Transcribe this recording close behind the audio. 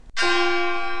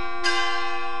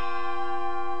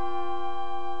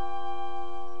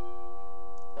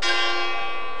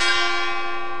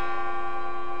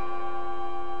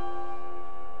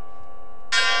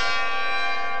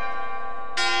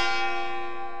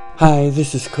Hi,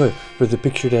 this is Cliff for the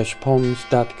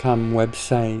picture-poems.com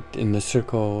website in the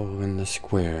circle in the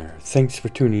square. Thanks for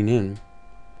tuning in.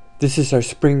 This is our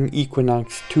Spring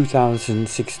Equinox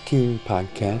 2016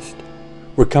 podcast.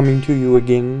 We're coming to you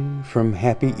again from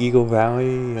Happy Eagle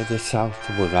Valley of the South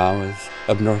Wallowas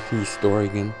of Northeast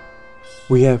Oregon.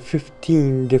 We have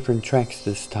 15 different tracks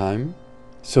this time,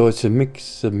 so it's a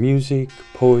mix of music,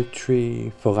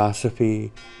 poetry,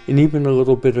 philosophy, and even a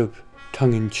little bit of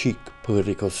tongue-in-cheek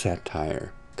political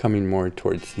satire, coming more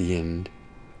towards the end.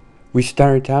 We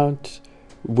start out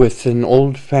with an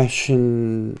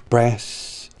old-fashioned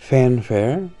brass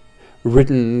fanfare,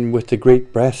 written with the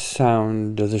great brass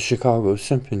sound of the Chicago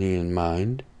Symphony in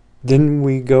mind. Then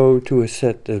we go to a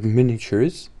set of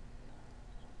miniatures.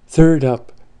 Third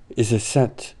up is a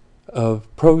set of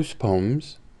prose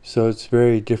poems, so it's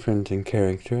very different in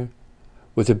character,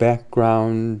 with a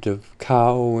background of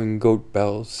cow and goat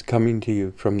bells coming to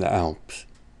you from the Alps.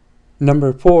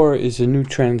 Number 4 is a new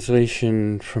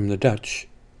translation from the Dutch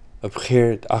of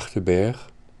Gerrit ACHTERBERG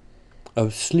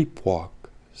of SLEEPWALK,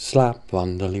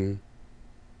 SLAAPWANDELING.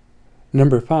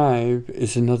 Number 5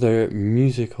 is another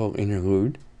musical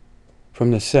interlude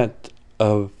from the set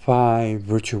of 5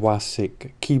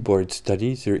 virtuosic keyboard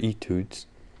studies, or etudes,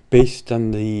 based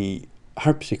on the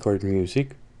harpsichord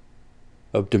music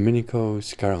of Domenico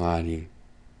Scarlatti.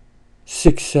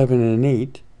 6, 7, and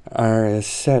 8 are a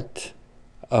set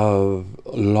of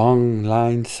long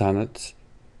line sonnets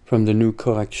from the new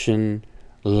collection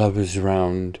Love is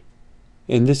Round.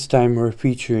 And this time we're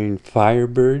featuring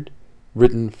FIREBIRD,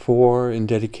 written for and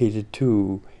dedicated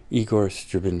to Igor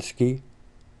STRAVINSKY,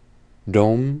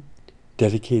 Dome,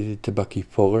 dedicated to Bucky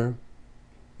FULLER,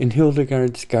 and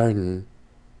Hildegard'S Garden,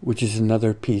 which is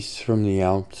another piece from the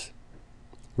Alps,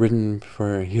 written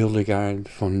for Hildegard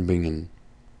von BINGEN.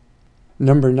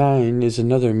 Number 9 is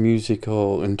another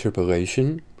musical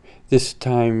interpolation, this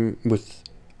time with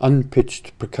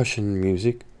unpitched percussion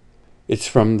music. It's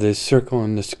from the Circle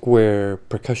in the Square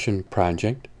percussion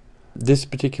project. This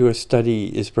particular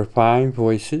study is for 5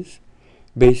 voices,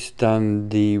 based on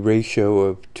the ratio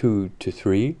of 2 to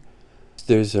 3.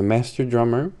 There's a master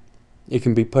drummer. It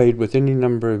can be played with any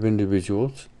number of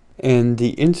individuals, and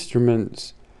the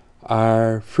instruments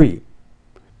are free.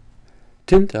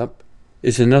 10th up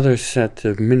is another set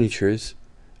of miniatures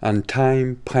on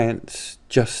time, plants,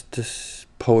 justice,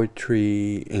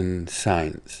 poetry, and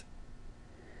science.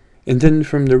 And then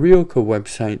from the RILKE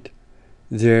website,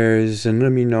 there's, and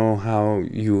let me know how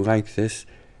you like this,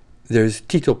 there's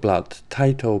Titelblatt,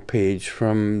 title page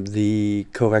from the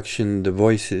collection The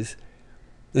Voices.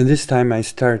 And this time I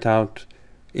start out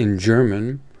in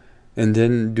German, and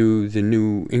then do the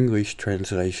new English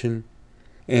translation,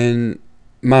 and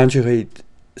modulate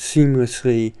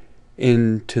seamlessly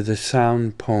into the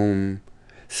soundpoem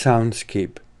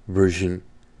soundscape version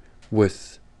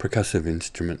with percussive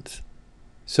instruments.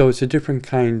 So it's a different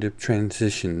kind of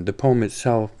transition. The poem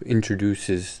itself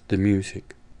introduces the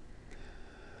music.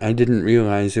 I didn't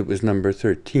realize it was number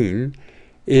 13,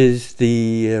 is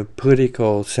the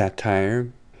political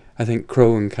satire. I think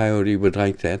Crow and Coyote would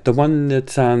like that. The one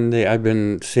that's on I've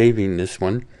been saving this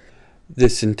one,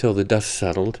 this until the dust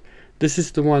settled. This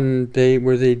is the one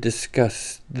where they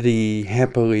discuss the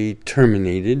happily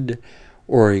terminated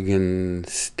Oregon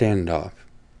Standoff.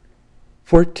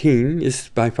 14 is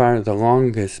by far the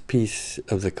longest piece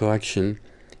of the collection,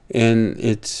 and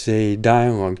it's a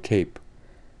dialogue tape.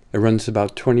 It runs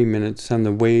about 20 minutes on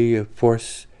the way of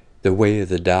force, the way of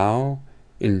the Tao,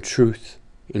 in truth,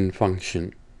 in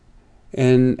function.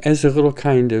 And as a little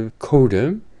kind of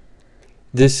CODA,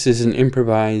 this is an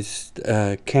improvised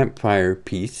campfire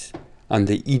piece on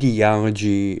the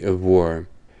etiology of war.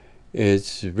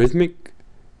 It's rhythmic,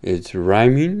 it's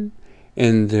rhyming,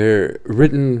 and they're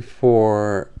written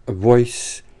for a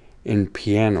voice and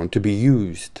piano, to be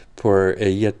used for a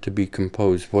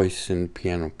yet-to-be-composed voice and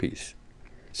piano piece.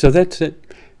 So that's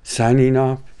it. Signing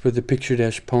off for the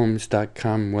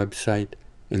picture-poems.com website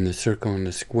in the circle in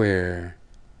the square.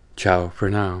 Ciao for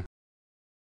now.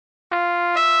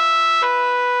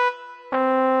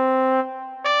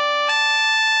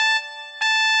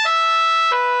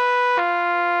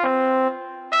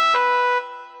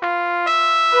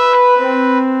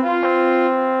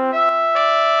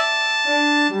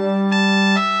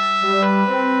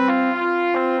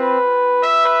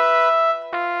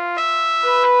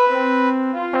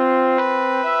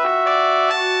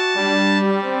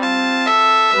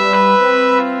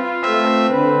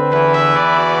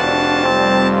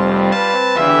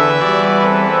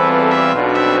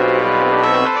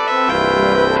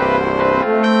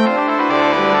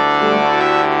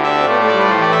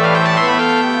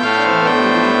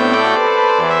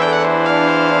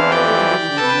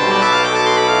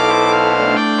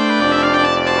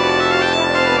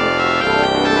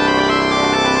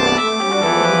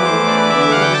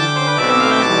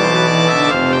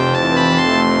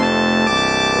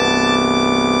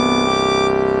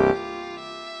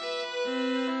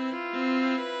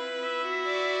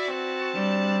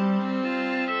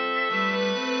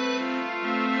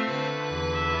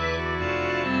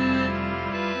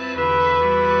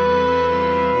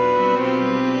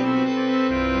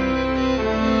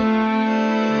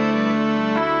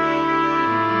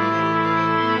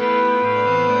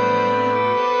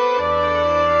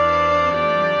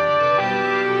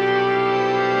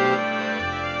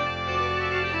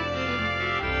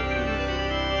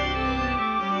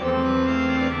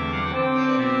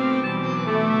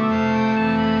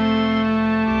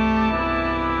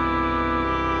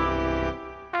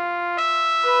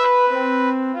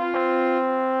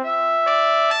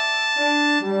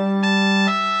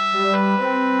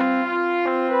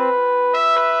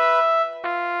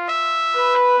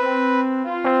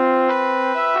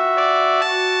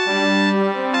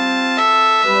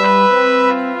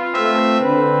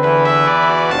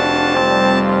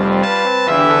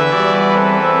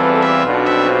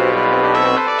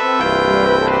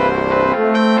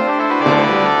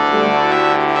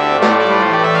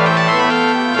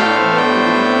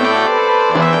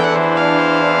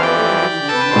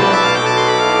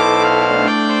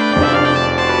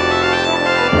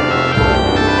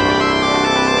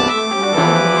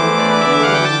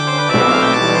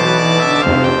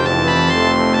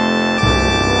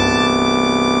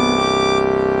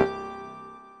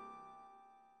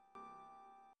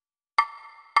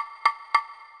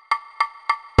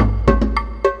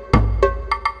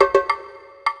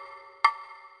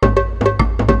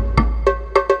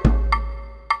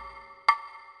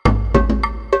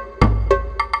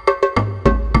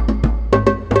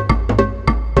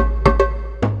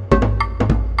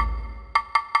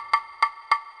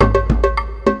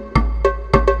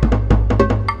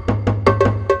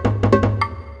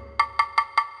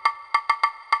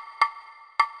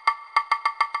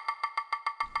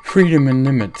 freedom and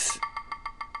limits.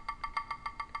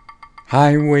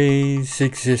 Highways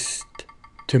exist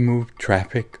to move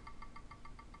traffic,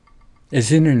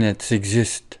 as internets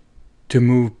exist to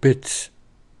move bits,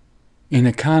 in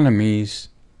economies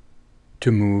to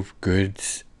move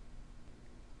goods.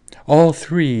 All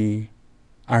three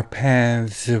are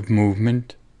paths of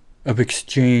movement, of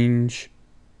exchange,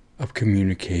 of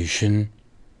communication.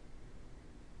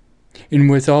 And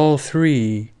with all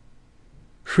three,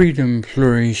 freedom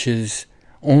flourishes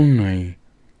only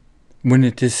when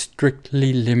it is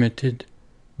strictly limited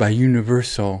by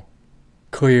universal,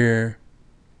 clear,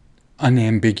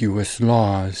 unambiguous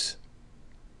laws.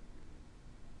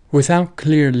 Without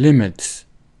clear limits,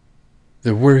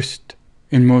 the worst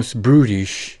and most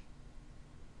brutish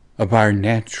of our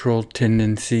natural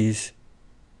tendencies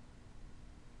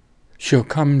shall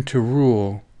come to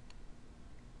rule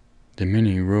the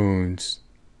many roads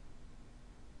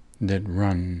that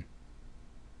run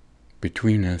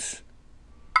between us.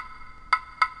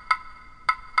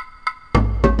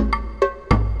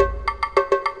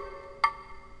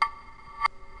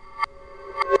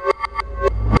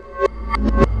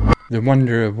 The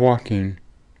wonder of walking.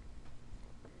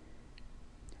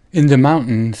 In the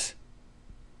mountains,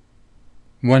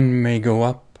 one may go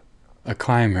up a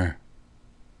climber,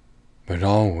 but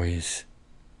always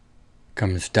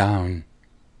comes down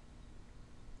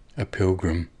a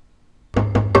pilgrim.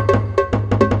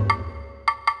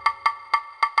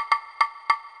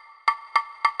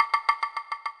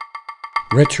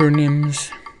 Retronyms.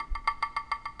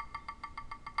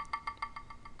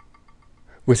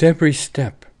 With every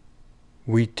step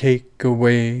we take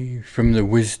away from the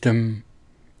wisdom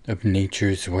of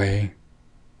nature's way,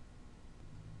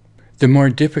 the more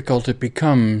difficult it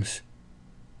becomes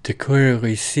to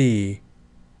clearly see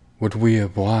what we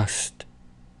have lost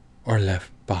or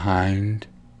left behind.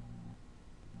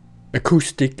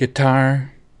 Acoustic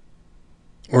guitar,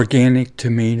 organic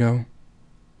tomato,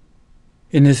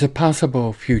 and as a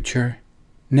possible future,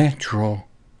 natural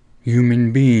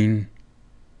human being.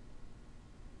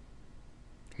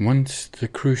 Once the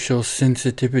crucial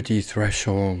sensitivity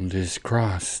threshold is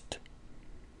crossed,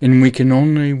 and we can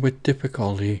only with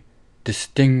difficulty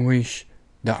distinguish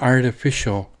the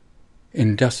artificial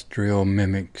industrial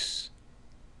mimics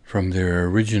from their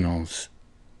originals,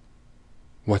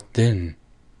 what then?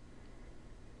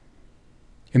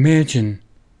 Imagine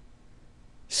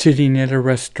sitting at a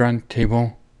restaurant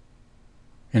table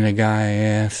and a guy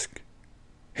asks,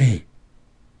 "Hey,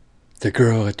 the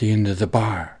girl at the end of the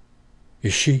bar,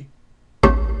 is she?"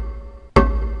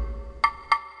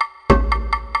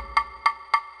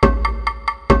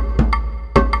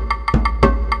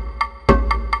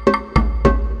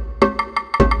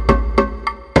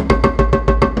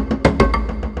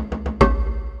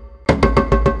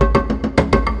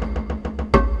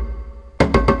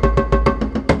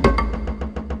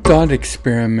 Thought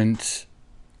experiments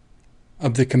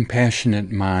of the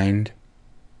compassionate mind.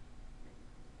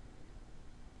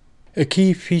 A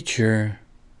key feature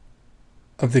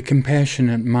of the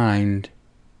compassionate mind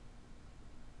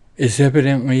is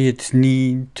evidently its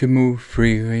need to move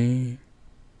freely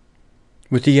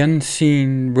with the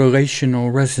unseen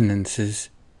relational resonances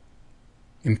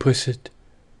implicit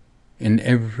in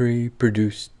every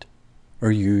produced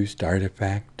or used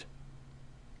artifact,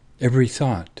 every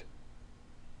thought,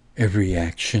 every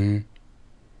action.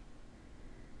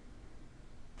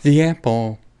 The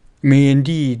apple may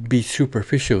indeed be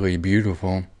superficially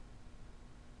beautiful,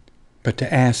 but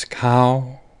to ask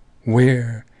how,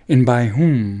 where, and by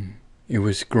whom it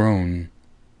was grown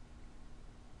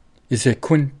is a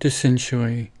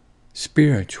quintessentially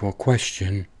spiritual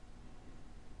question.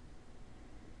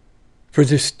 For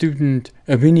the student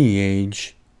of any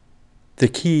age, the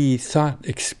key thought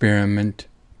experiment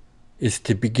is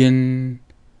to begin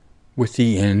with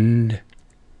the end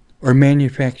or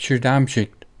manufactured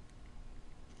object,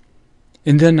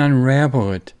 and then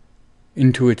unravel it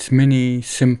into its many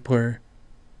simpler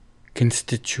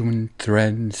constituent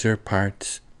threads or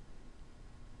parts,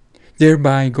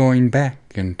 thereby going back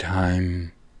in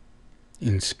time,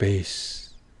 in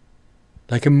space,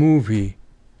 like a movie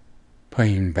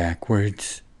playing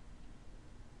backwards.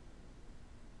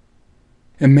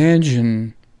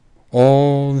 Imagine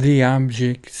all the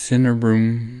objects in a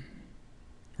room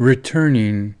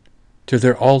returning to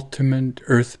their ultimate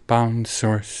earthbound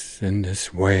source in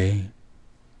this way.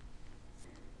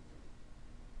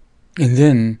 And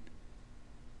then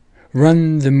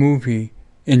run the movie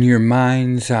in your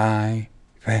mind's eye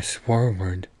fast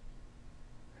forward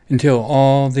until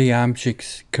all the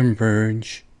objects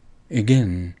converge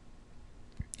again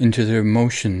into their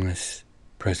motionless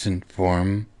present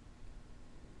form.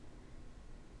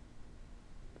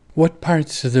 What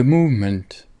parts of the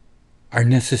movement are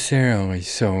necessarily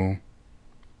so?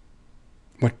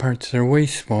 What parts are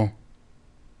wasteful?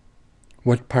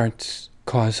 What parts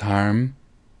cause harm?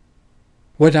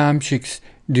 What objects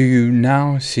do you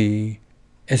now see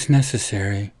as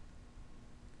necessary?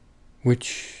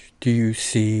 Which do you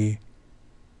see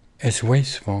as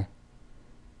wasteful?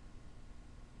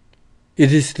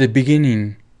 It is the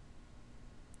beginning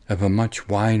of a much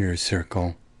wider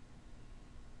circle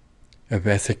of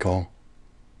ethical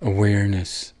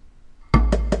awareness.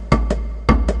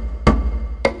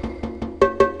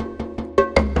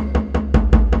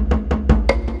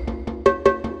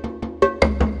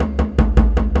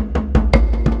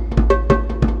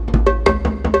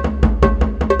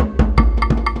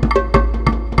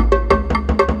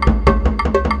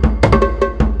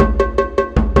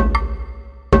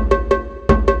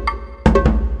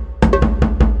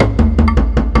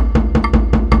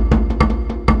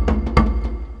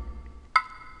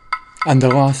 On the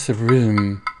loss of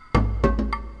rhythm.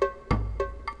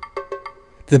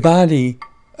 The body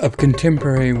of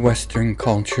contemporary Western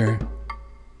culture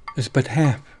is but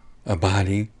half a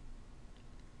body,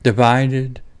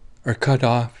 divided or cut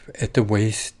off at the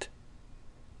waist,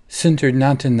 centered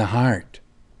not in the heart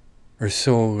or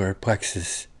solar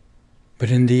plexus, but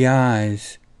in the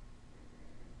eyes.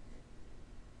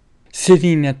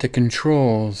 Sitting at the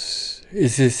controls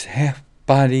is this half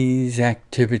body's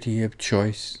activity of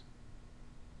choice.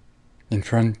 In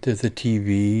front of the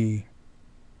TV,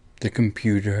 the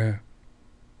computer,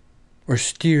 or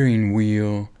steering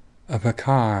wheel of a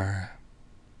car.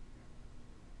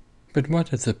 But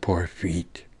what of the poor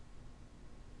feet?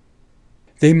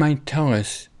 They might tell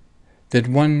us that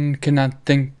one cannot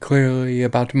think clearly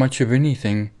about much of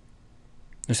anything,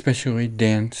 especially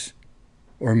dance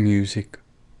or music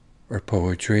or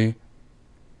poetry,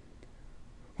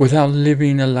 without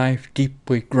living a life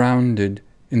deeply grounded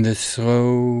in the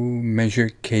slow,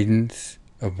 measured cadence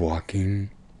of walking.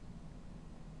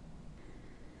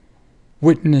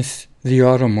 Witness the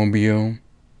automobile,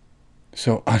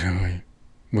 so utterly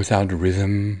without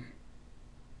rhythm.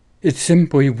 It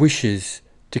simply wishes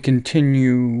to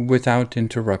continue without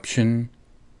interruption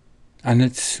on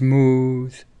its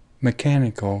smooth,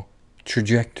 mechanical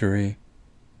trajectory.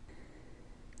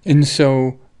 And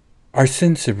so our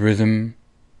sense of rhythm,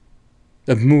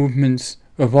 of movements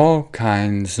of all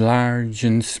kinds, large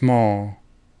and small,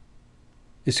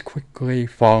 is quickly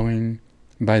falling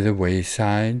by the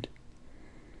wayside,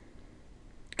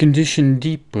 conditioned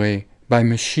deeply by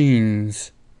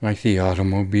machines like the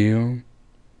automobile,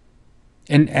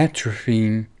 and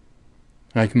atrophying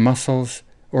like muscles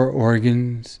or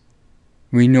organs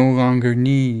we no longer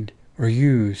need or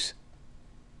use.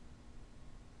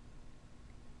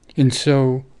 And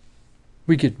so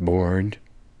we get bored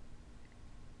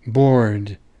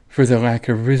for the lack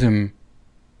of rhythm.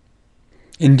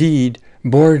 Indeed,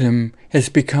 boredom has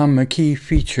become a key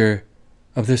feature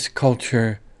of this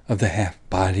culture of the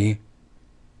half-body,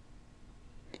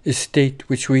 a state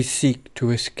which we seek to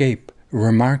escape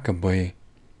remarkably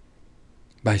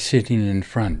by sitting in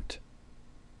front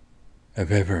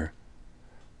of ever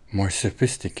more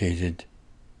sophisticated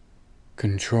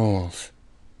controls.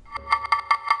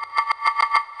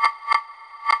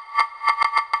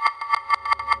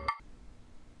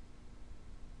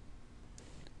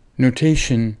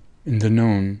 Notation in the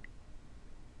known.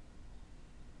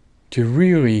 To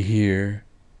really hear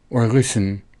or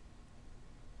listen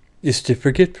is to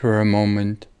forget for a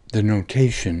moment the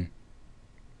notation,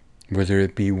 whether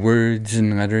it be words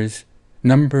and letters,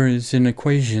 numbers and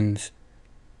equations,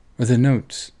 or the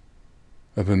notes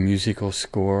of a musical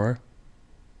score.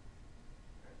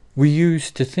 We use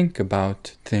to think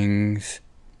about things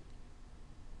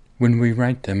when we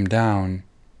write them down.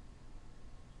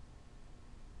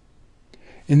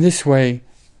 In this way,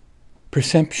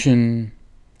 perception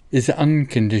is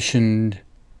unconditioned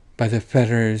by the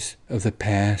fetters of the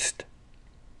past,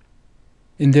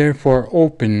 and therefore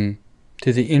open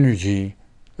to the energy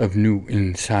of new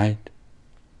insight.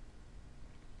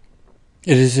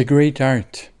 It is a great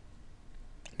art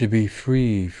to be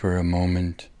free for a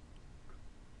moment,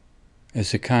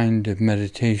 as a kind of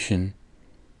meditation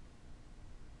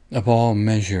of all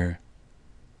measure,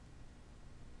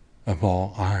 of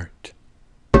all art.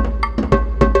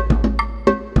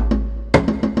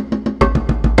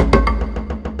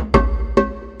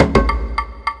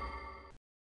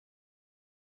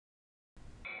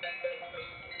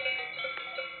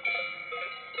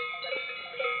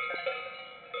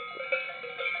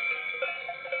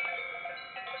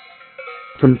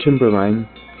 From Timberline,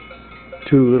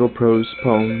 2 little prose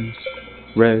poems,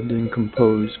 read and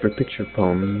composed for picture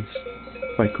poems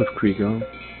by Cliff Kriegel.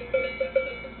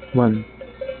 1.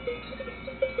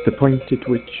 The point at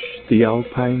which the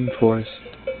alpine forest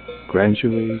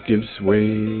gradually gives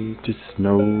way to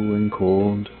snow and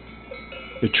cold.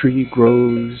 The tree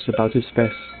grows about as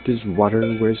fast as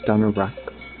water wears down a rock,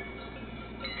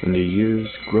 and a year's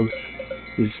growth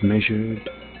is measured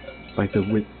by the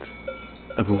width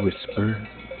of a whisper.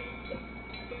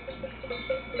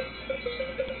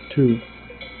 2.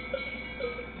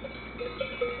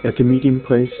 At the meeting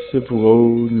place of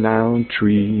low gnarled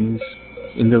trees,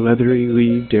 in the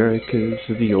leathery-leaved ericas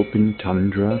of the open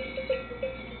tundra,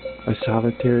 a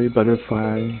solitary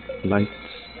butterfly lights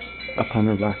upon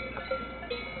a rock,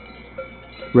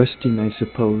 resting, I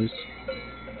suppose,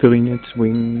 filling its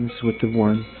wings with the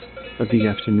warmth of the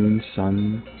afternoon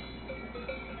sun.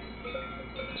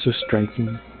 So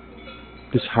striking,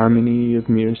 this harmony of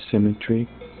mere symmetry,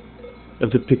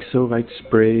 of the pixel-like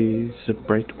sprays of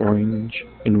bright orange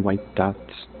and white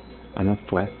dots on a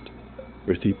flat,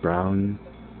 earthy brown.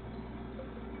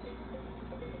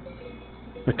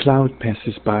 A cloud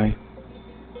passes by,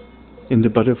 and the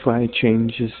butterfly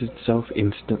changes itself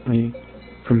instantly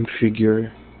from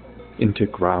figure into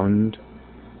ground.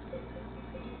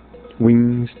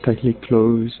 Wings tightly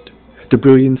closed, the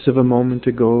brilliance of a moment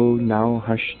ago now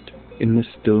hushed in the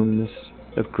stillness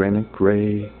of granite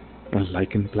gray and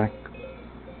lichen black,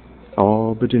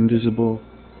 all but invisible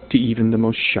to even the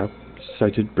most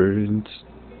sharp-sighted birds.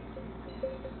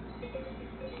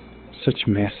 Such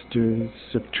masters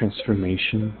of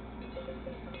transformation,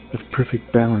 of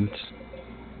perfect balance.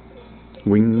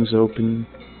 Wings open,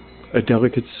 a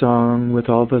delicate song with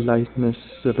all the lightness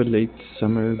of a late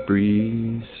summer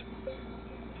breeze.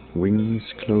 Wings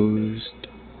closed,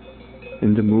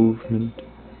 and the movement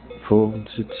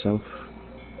folds itself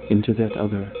into that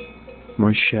other,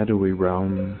 more shadowy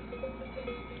realm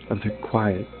of the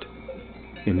quiet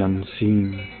and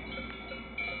unseen.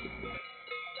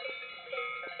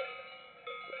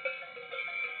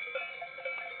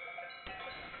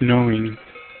 Knowing.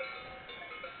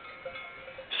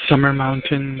 Summer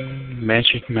mountain,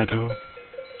 magic meadow,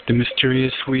 the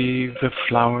mysterious weave of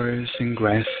flowers and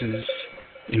grasses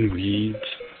and weeds.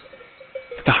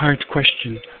 The hard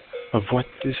question of what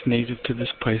is native to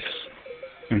this place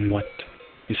and what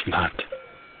is not.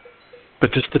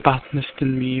 But does the botanist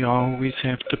in me always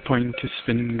have to point his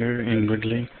finger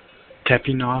inwardly,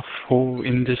 tapping off whole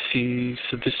indices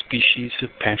of the species of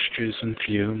pastures and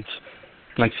fields,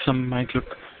 like some might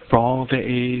look for all the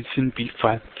A's and B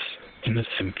flats in a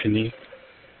symphony,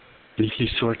 neatly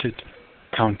sorted,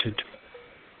 counted,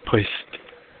 placed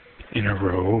in a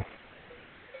row?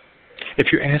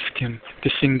 If you ask him to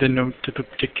sing the note of a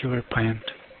particular plant,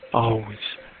 always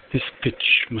his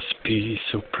pitch must be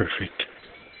so perfect.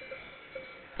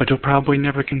 But he'll probably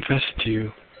never confess to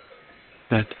you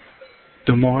that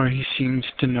the more he seems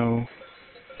to know,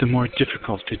 the more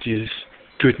difficult it is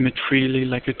to admit freely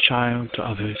like a child to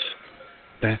others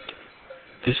that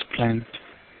this plant,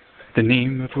 the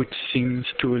name of which seems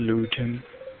to elude him,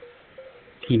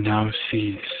 he now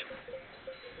sees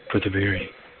for the very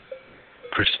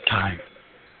first time.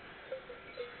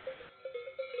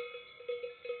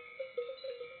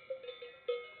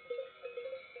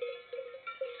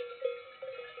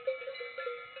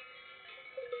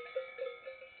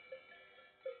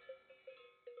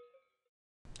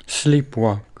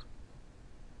 Sleepwalk,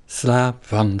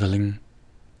 Slaapwandeling,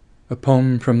 a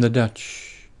poem from the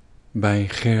Dutch by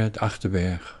Gerrit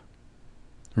ACHTERBERG,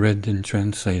 read and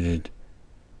translated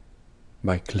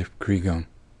by Cliff Kriegel.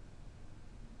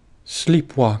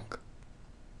 Sleepwalk.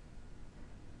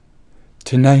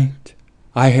 Tonight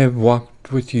I have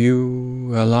walked with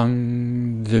you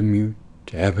along the mute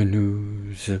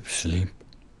avenues of sleep.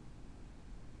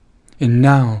 And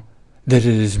now that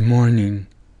it is morning,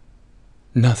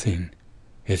 nothing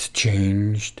has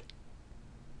changed,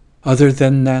 other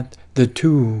than that the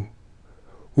two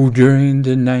who during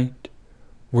the night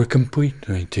were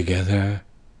completely together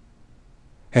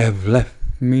have left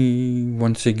me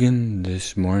once again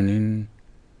this morning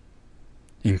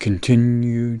and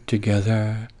continue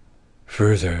together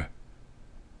further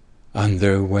on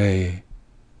their way.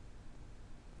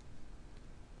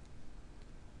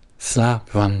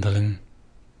 Slaapwandeling.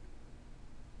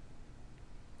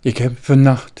 Ik heb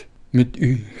vannacht met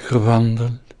u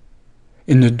gewandeld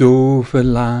in de dove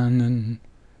lanen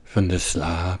van de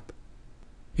slaap.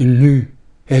 En nu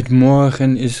het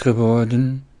morgen is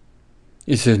geworden,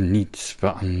 is er niets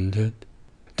veranderd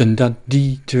dan dat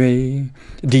die twee,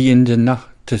 die in de nacht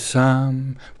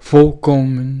tezamen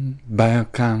volkomen bij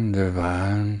elkaar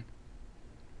waren,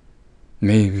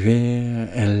 mij weer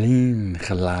alleen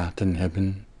gelaten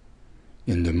hebben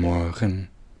in de morgen.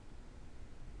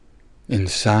 En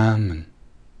samen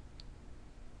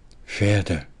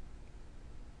verder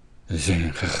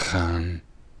zijn gegaan.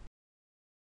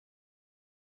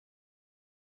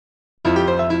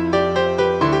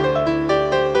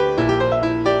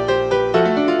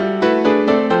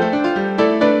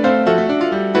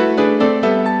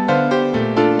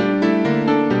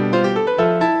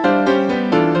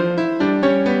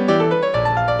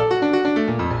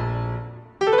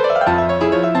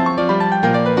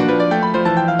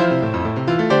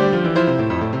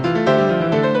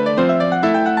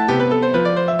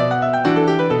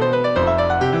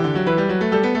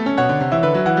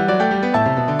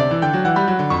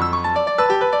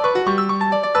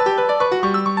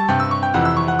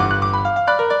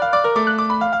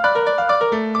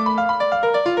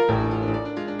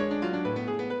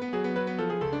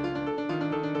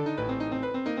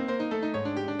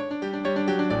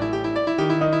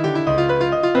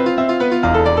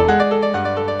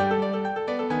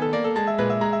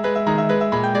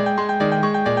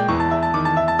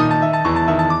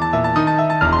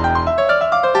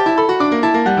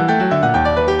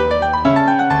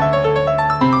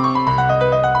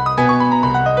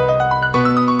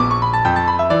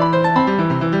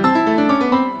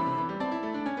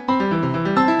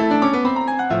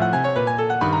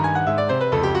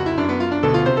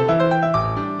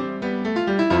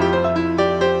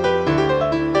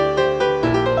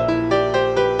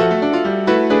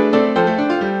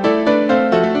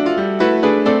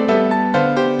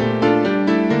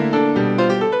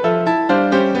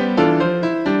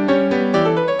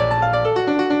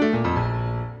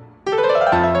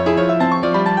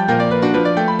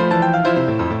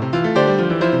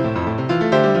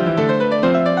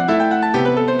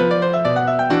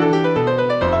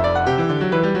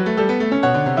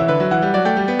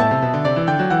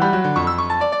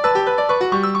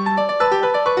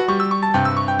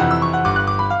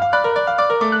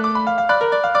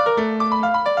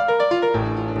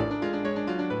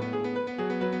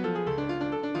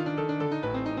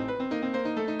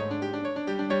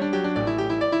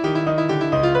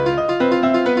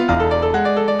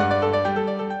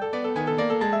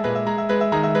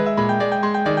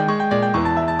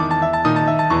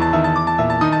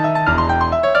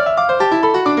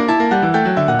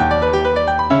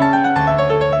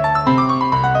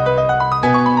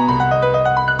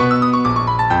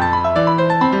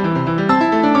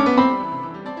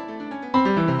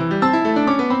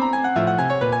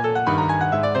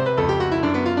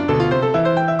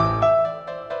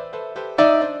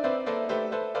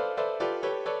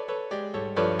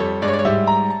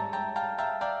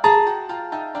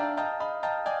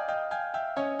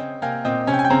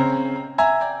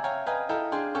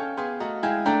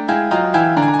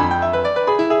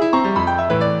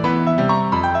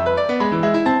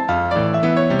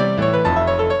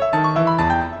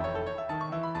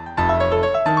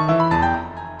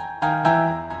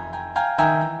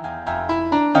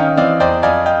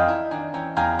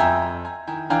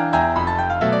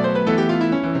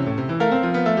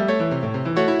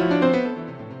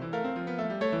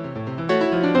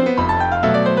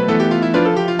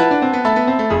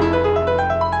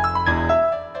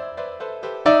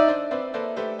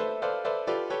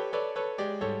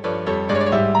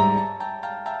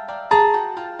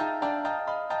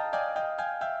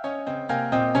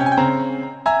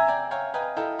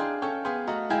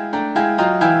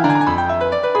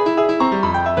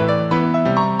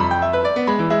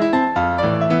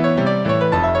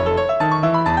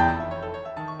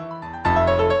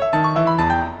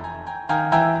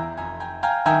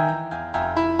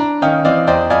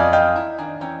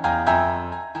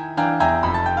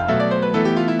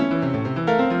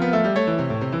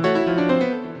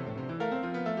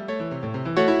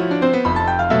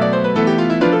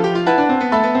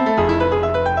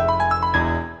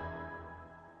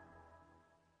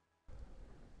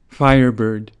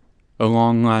 FIREBIRD, a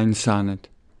long-line sonnet.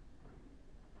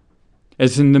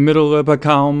 As in the middle of a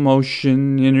calm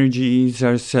ocean, energies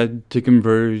are said to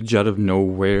converge out of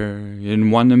nowhere in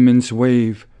one immense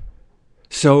wave,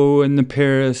 so in the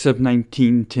Paris of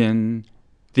 1910,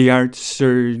 the arts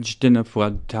surged in a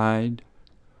flood tide,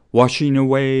 washing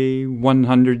away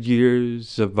 100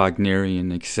 years of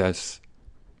Wagnerian excess.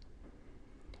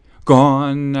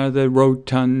 Gone are the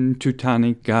rotund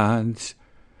Teutonic gods,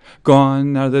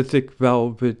 gone are the thick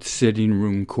velvet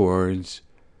sitting-room chords,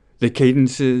 the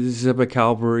cadences of a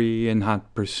cavalry in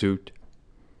hot pursuit.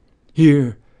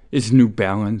 Here is new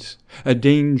balance, a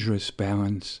dangerous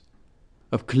balance,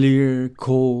 of clear,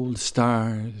 cold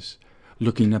stars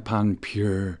looking upon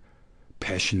pure,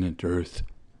 passionate earth.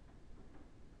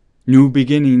 New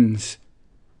beginnings.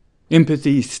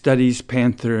 Empathy studies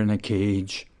panther in a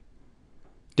cage.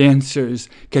 Dancers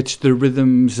catch the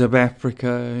rhythms of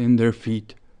Africa in their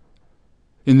feet.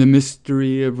 In the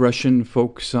mystery of Russian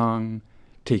folk song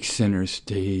takes center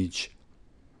stage.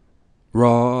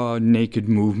 Raw, naked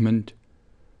movement,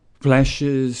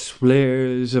 flashes,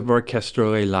 flares of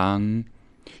orchestral elan,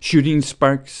 shooting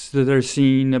sparks that are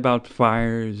seen about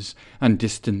fires on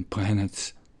distant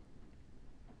planets.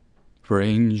 For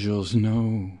angels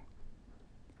know,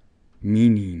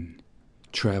 meaning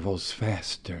travels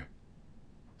faster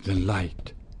than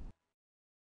light.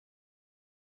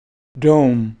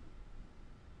 Dome.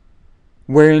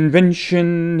 Where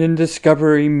invention and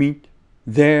discovery meet,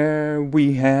 there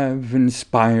we have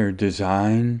inspired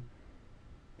design.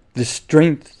 The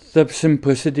strength of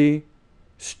simplicity,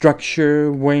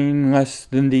 structure weighing less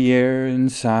than the air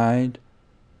inside.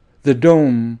 The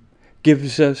dome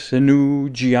gives us a new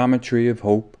geometry of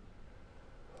hope,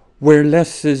 where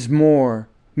less is more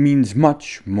means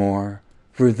much more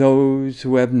for those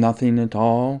who have nothing at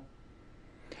all,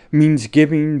 means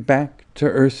giving back to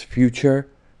Earth's future,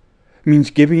 means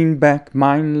giving back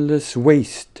mindless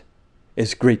waste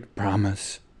as great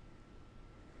promise.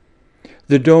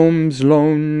 The dome's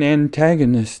lone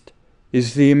antagonist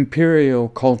is the imperial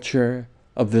culture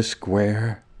of the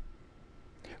square,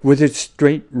 with its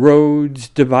straight roads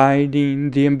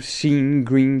dividing the obscene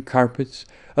green carpets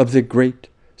of the great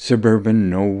suburban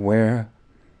nowhere.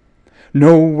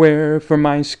 Nowhere for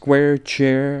my square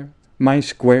chair, my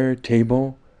square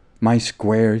table, my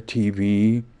square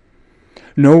TV.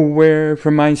 Nowhere for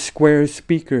my square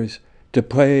speakers to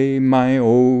play my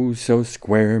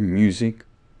oh-so-square music.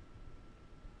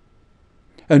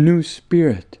 A new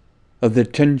spirit of the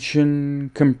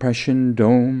tension-compression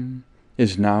dome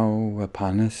is now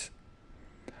upon us.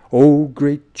 O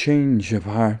great change of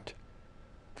heart,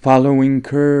 following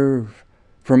curve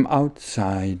from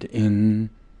outside in,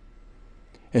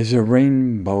 as a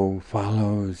rainbow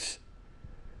follows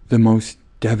the most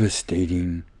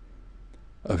devastating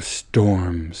of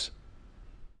storms.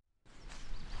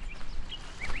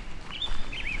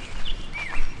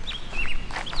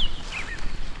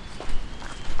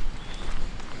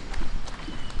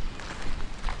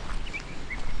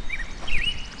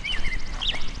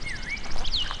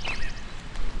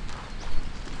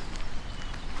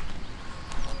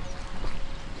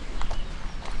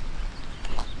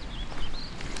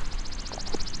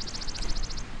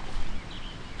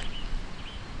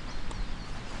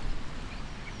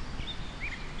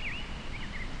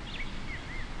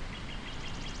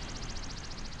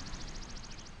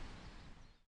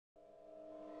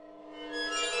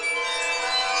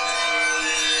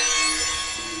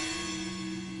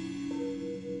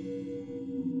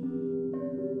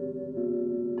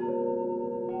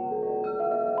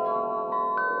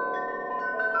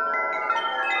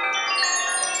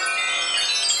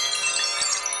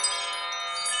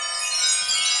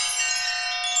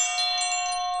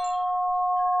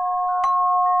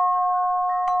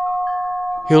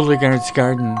 Hildegard's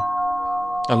Garden,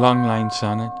 a long-line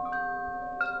sonnet,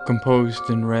 composed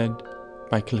and read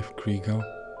by Cliff Kriego.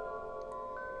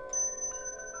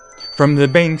 From the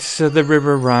banks of the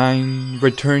river Rhine,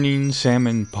 returning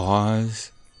salmon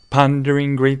pause,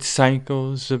 pondering great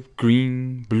cycles of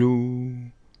green,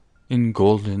 blue, and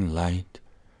golden light,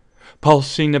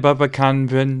 pulsing above a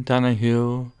convent on a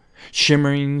hill,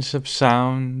 shimmerings of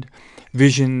sound,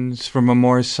 visions from a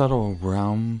more subtle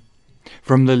realm,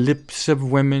 from the lips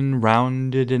of women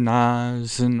rounded in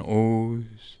ahs and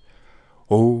ohs.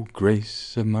 O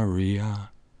grace of Maria,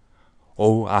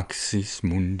 O axis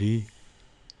mundi,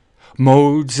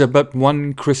 modes of but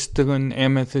one crystalline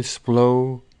amethyst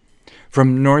flow,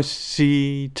 from North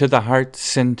Sea to the heart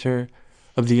center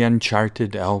of the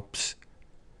uncharted Alps,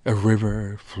 a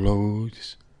river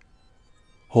flows.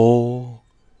 Whole,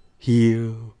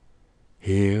 heal,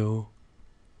 hail.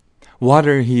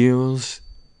 Water heals,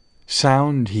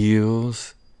 sound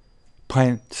heals,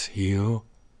 plants heal.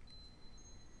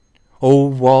 O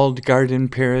walled garden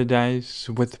paradise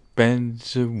with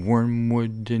beds of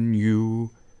wormwood and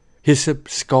yew, hyssop,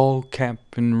 skullcap,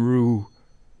 and rue.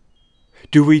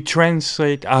 Do we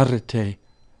translate arte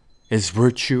as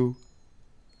virtue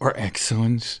or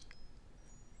excellence?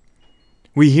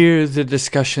 We hear the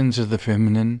discussions of the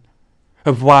feminine,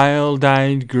 of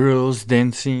wild-eyed girls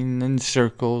dancing in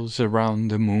circles around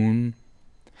the moon,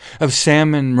 of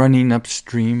salmon running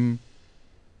upstream,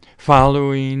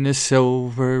 following a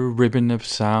silver ribbon of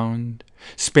sound,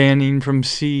 spanning from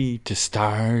sea to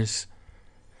stars,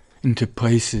 into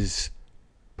places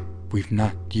we've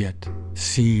not yet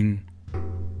seen.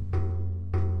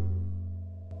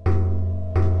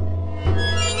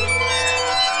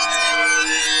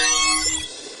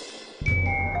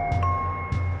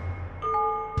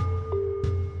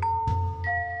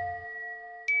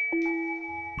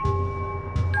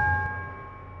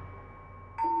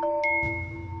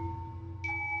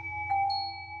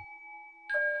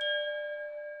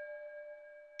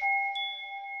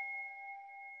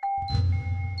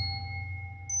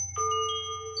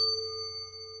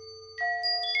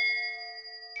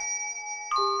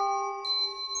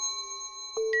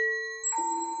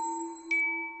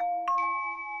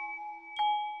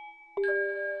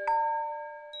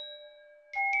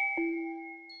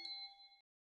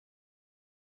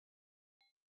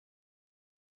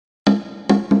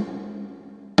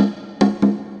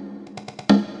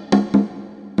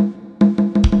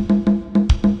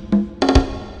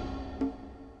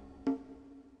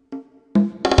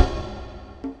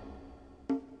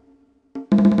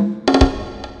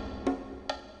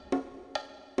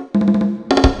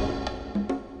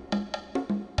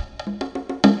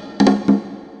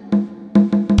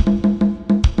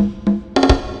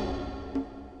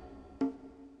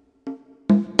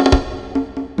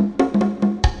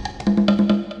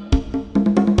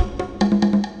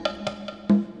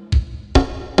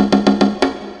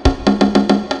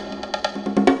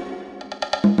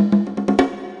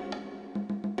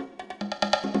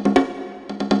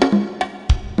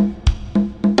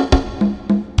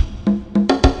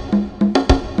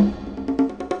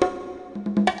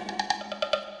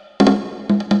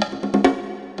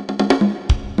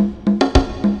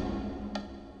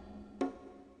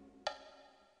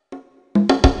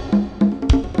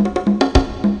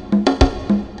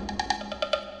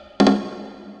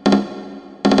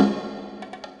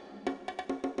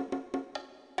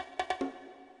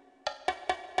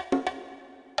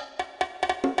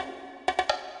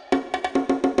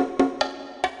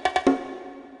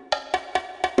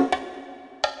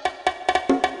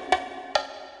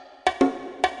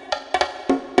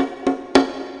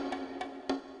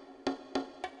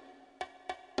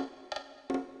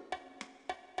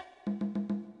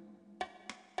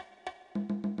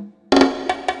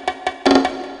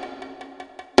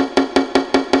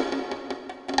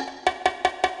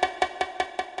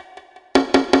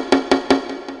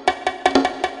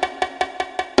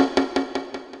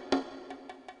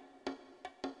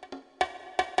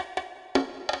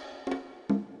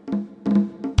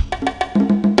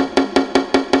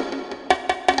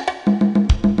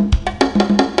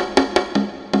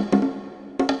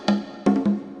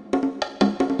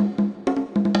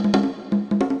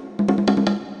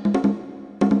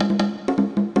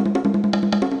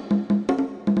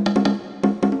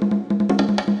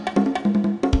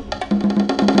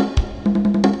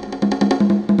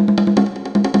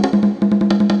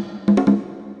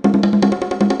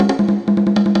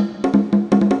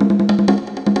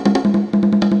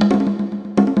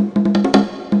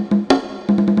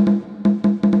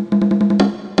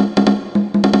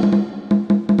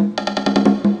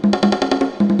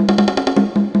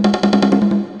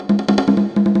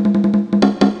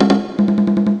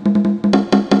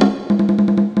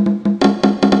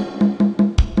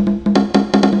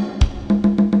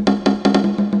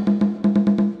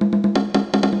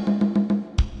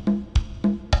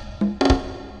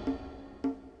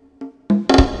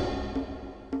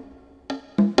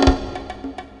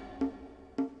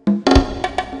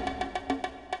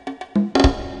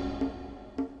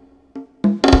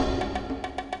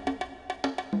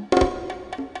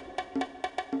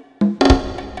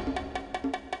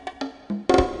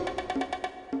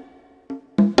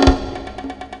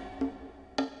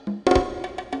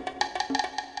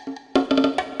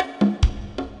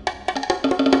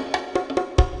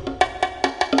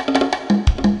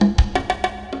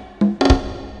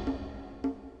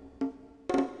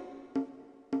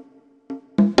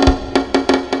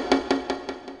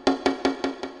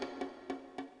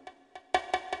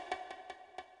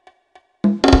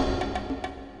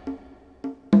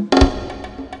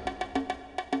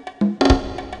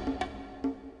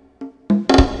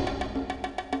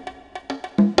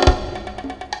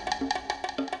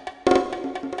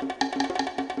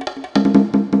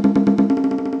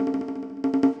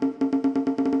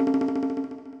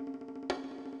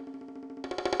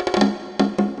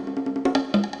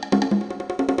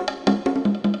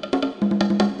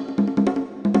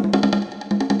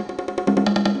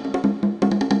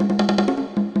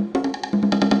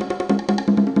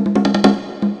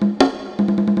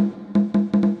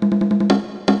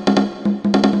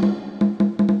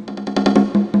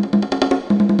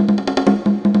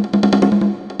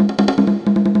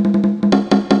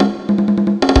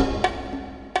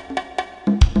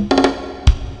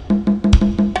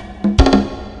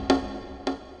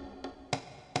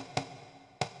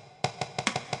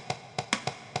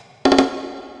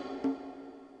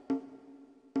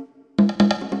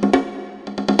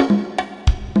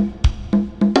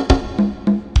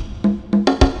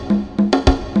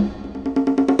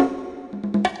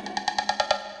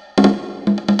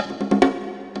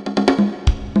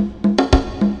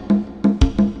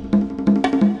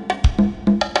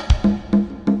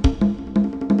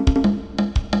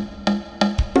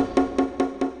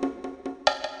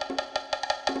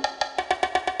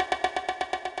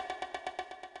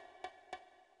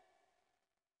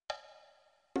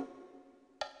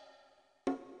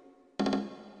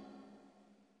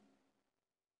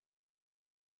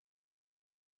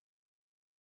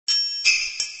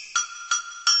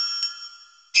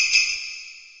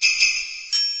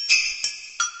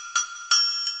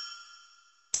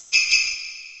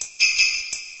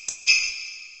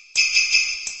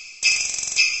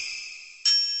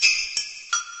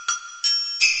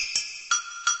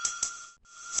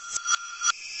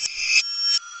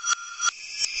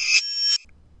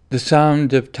 The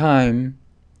sound of time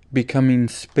becoming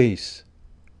space.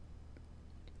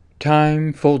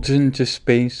 Time folds into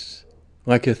space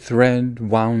like a thread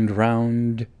wound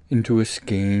round into a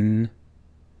skein.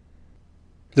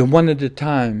 The one at a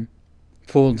time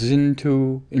folds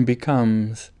into and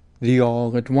becomes the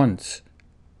all at once,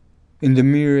 and the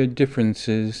myriad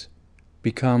differences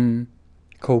become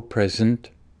co-present.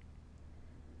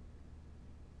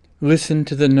 Listen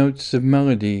to the notes of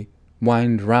melody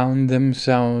wind round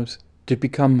themselves to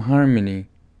become harmony,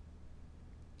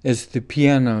 as the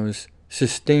piano's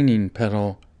sustaining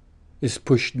pedal is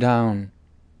pushed down.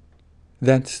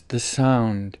 That's the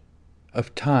sound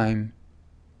of time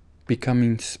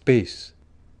becoming space.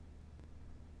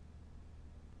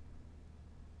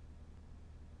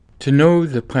 To know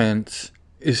the plants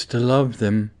is to love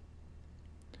them.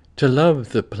 To love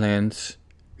the plants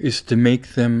is to make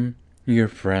them your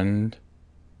friend.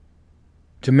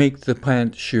 To make the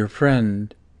plants your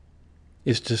friend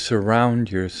is to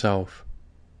surround yourself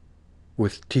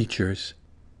with teachers.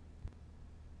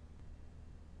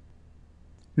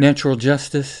 Natural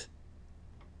justice,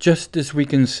 just as we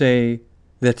can say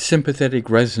that sympathetic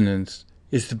resonance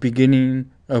is the beginning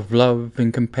of love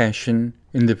and compassion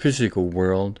in the physical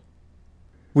world,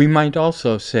 we might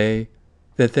also say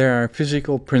that there are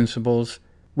physical principles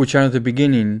which are the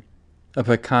beginning of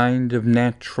a kind of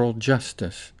natural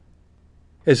justice,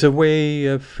 as a way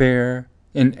of fair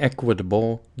and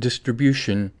equitable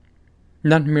distribution,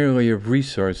 not merely of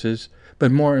resources,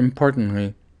 but more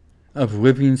importantly, of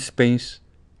living space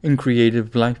and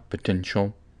creative life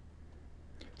potential.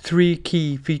 Three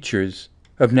key features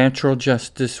of natural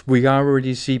justice we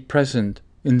already see present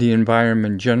in the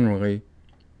environment generally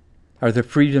are the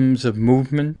freedoms of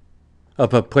movement,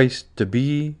 of a place to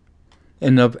be,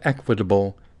 and of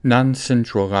equitable,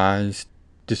 non-centralized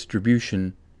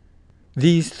distribution.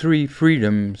 These three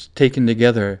freedoms taken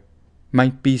together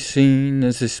might be seen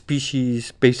as a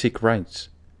species' basic rights,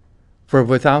 for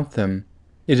without them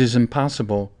it is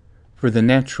impossible for the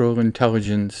natural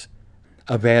intelligence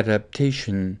of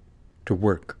adaptation to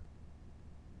work.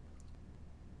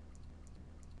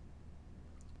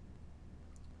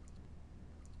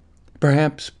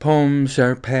 Perhaps poems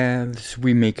are paths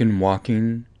we make in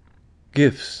walking,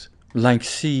 gifts like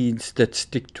seeds that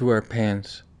stick to our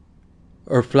pants,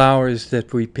 or flowers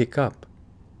that we pick up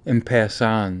and pass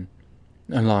on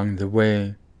along the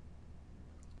way.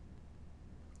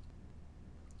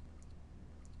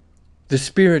 The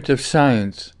spirit of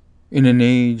science in an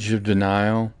age of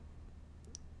denial.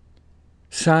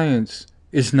 Science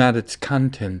is not its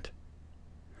content.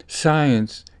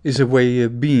 Science is a way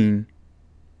of being,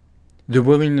 the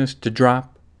willingness to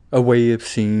drop a way of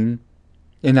seeing,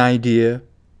 an idea,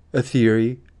 a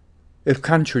theory, if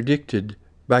contradicted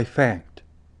by fact.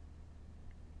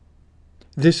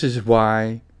 This is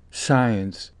why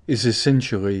science is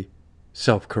essentially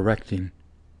self-correcting.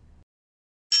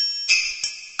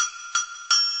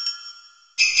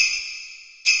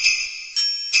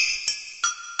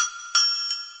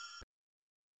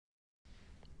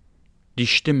 Die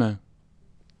Stimme,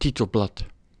 Titelblatt.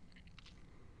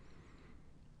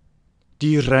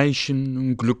 Die Reichen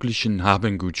und Glücklichen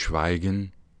haben gut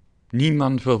schweigen,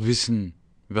 niemand will wissen,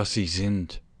 was sie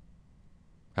sind.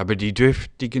 Aber die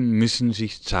Dürftigen müssen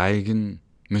sich zeigen,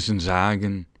 müssen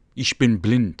sagen, ich bin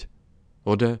blind,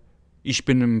 oder ich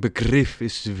bin im Begriff,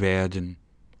 es zu werden,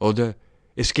 oder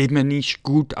es geht mir nicht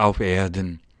gut auf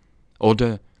Erden,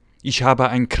 oder ich habe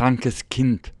ein krankes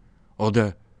Kind,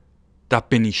 oder da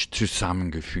bin ich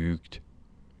zusammengefügt.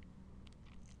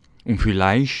 Und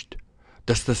vielleicht,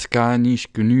 dass das gar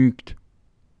nicht genügt,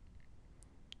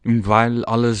 und weil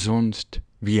alle sonst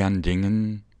wie an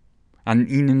Dingen an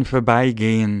ihnen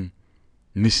vorbeigehen,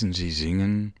 müssen sie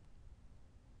singen,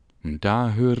 und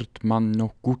da hört man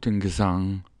noch guten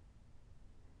Gesang.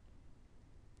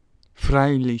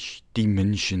 Freilich, die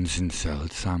Menschen sind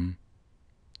seltsam,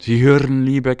 sie hören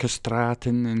lieber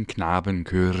Kastraten und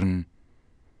Knabenchören,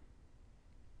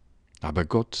 aber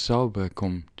Gott sauber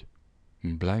kommt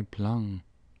und bleibt lang,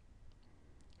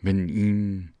 wenn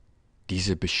ihn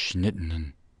diese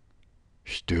Beschnittenen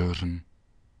stören.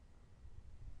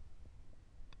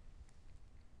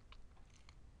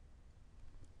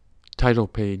 Title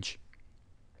page.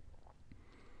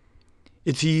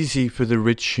 It's easy for the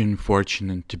rich and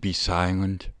fortunate to be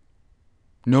silent.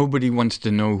 Nobody wants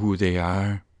to know who they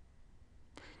are.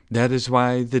 That is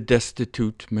why the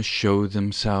destitute must show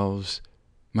themselves,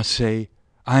 must say,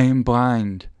 I am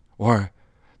blind, or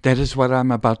that is what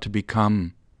I'm about to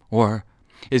become, or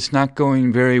it's not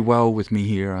going very well with me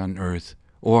here on earth,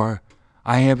 or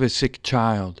I have a sick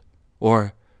child,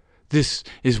 or this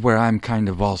is where I'm kind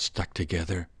of all stuck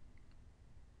together.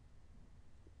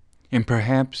 And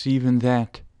perhaps even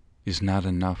that is not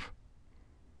enough.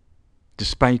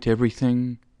 Despite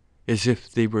everything, as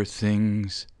if they were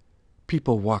things,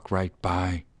 people walk right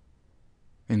by,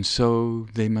 and so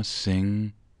they must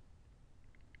sing.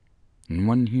 And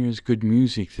one hears good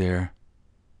music there.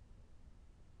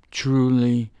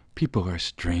 Truly, people are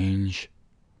strange.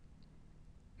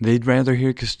 They'd rather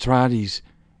hear castratis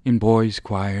in boys'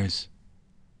 choirs.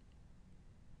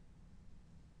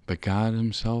 But God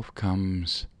himself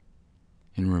comes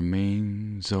and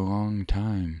remains a long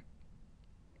time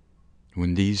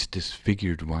when these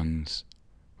disfigured ones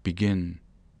begin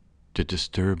to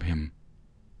disturb him.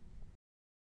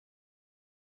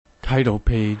 Title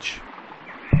page.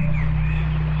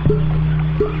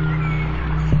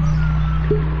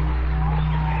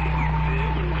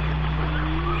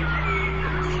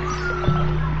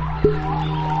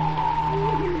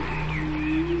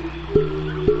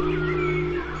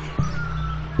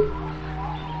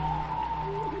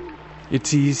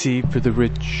 It's easy for the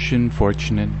rich and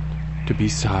fortunate to be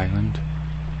silent.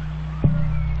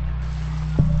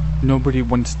 Nobody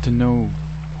wants to know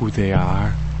who they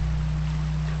are.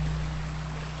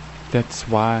 That's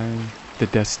why the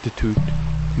destitute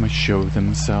must show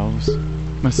themselves,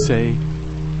 must say,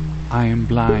 I am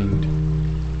blind,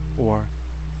 or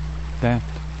that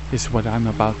is what I'm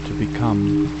about to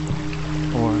become,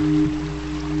 or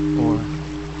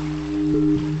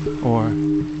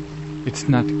it's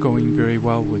not going very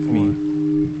well with me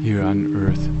here on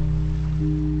earth,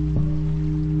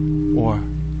 or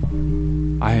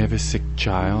I have a sick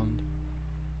child,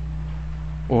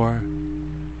 or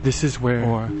this is where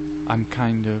I'm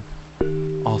kind of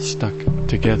all stuck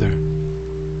together.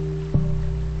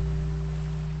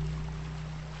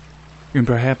 And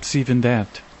perhaps even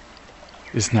that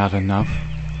is not enough.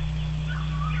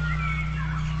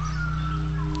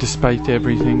 Despite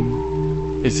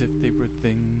everything, as if they were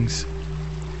things,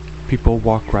 people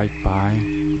walk right by,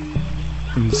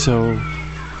 and so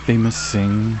they must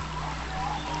sing.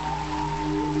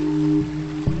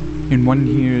 And one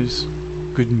hears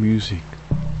good music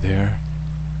there.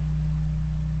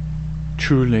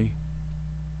 Truly,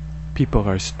 people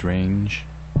are strange.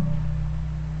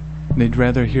 They'd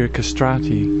rather hear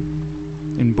castrati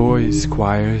in boys'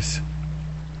 choirs.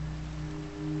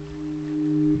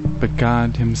 But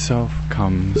God himself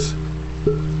comes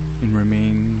and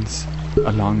remains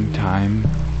a long time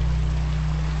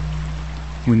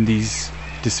when these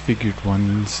disfigured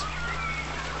ones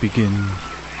begin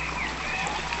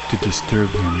to disturb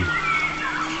him.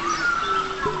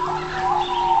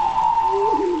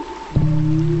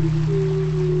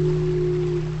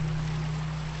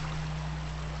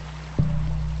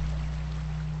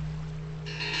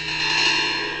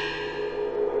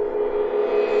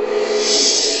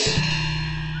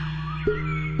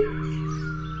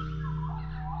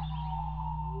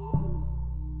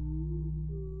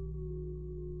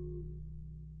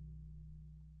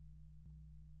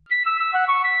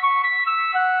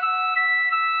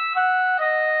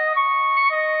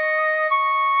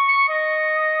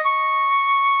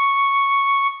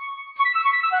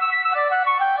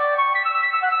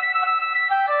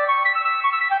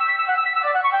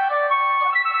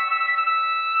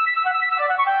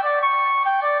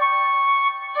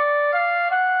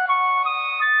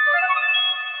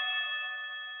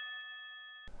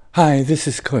 Hi, this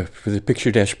is Cliff for the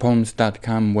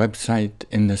picture-poems.com website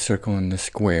in the circle and the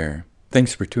square.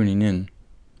 Thanks for tuning in.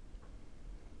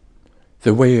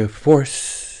 The way of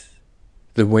force,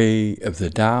 the way of the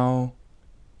Tao,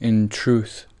 in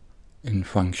truth, in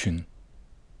function.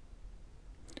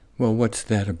 Well, what's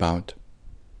that about?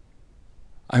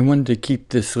 I wanted to keep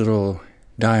this little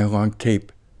dialogue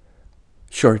tape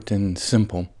short and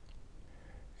simple,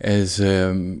 as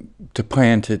to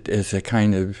plant it as a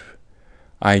kind of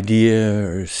idea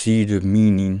or seed of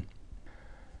meaning,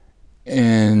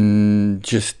 and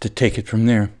just to take it from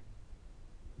there.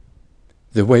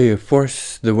 The way of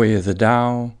force, the way of the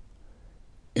Tao,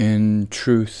 in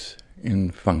truth, in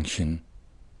function.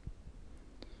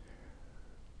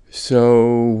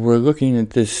 So we're looking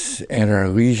at this at our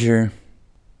leisure.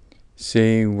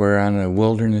 Say we're on a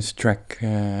wilderness trek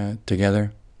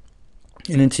together,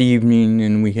 and it's evening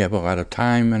and we have a lot of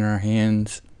time in our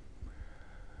hands.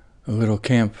 A little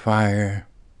campfire,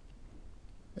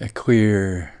 a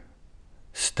clear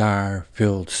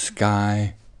star-filled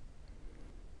sky.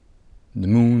 The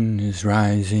moon is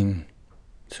rising.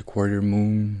 It's a quarter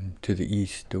moon to the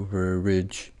east over a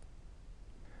ridge.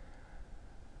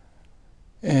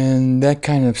 And that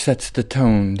kind of sets the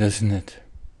tone, doesn't it?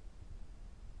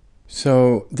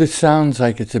 So this sounds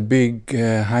like it's a big,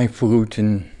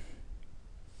 highfalutin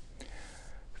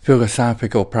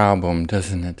philosophical problem,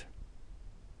 doesn't it?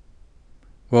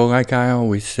 Well, like I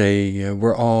always say,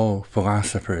 we're all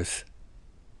philosophers.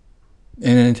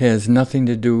 And it has nothing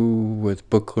to do with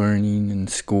book learning and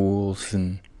schools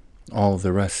and all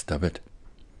the rest of it,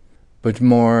 but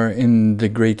more in the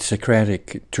great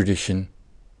Socratic tradition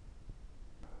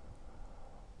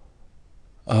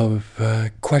of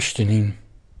questioning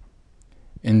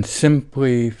and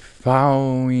simply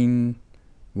following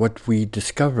what we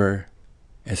discover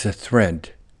as a thread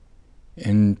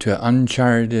into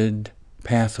uncharted,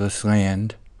 pathless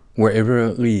land, wherever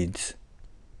it leads.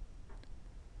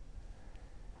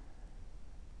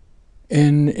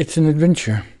 And it's an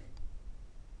adventure.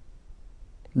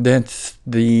 That's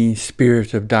the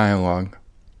spirit of dialogue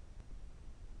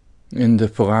and the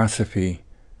philosophy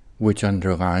which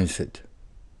underlies it.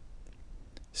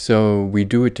 So we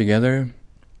do it together.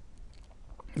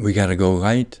 We got to go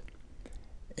light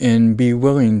and be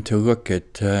willing to look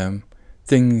at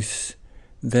things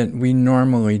that we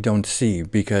normally don't see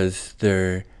because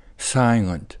they're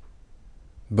silent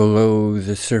below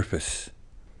the surface.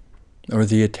 Or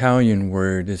the Italian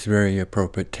word is very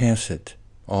appropriate, tacit.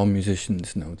 All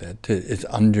musicians know that. It's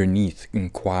underneath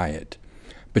and quiet,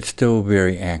 but still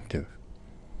very active.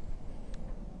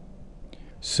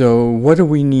 So what do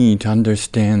we need to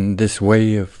understand this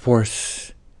way of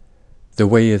force, the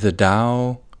way of the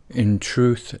Tao in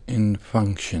truth and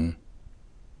function?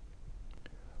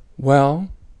 Well,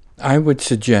 I would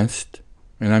suggest,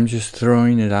 and I'm just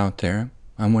throwing it out there,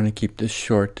 I want to keep this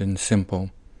short and simple.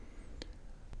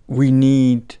 We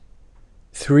need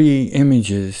 3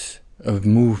 images of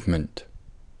movement,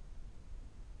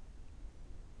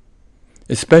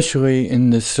 especially in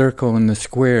the circle and the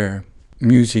square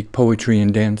music, poetry,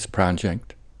 and dance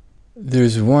project.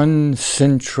 There's one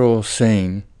central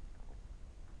saying.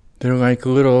 They're like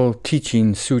little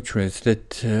teaching sutras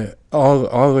that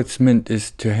all it's meant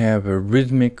is to have a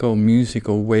rhythmical,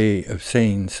 musical way of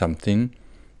saying something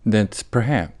that's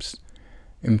perhaps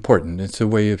important. It's a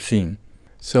way of seeing.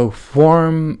 So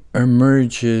form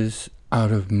emerges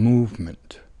out of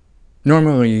movement.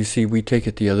 Normally, you see, we take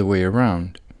it the other way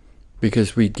around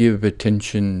because we give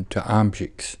attention to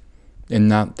objects and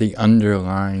not the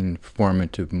underlying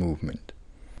formative movement.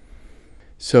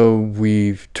 So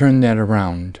we've turned that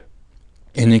around.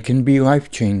 And it can be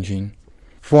life-changing.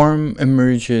 Form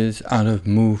emerges out of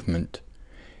movement.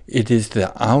 It is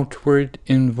the outward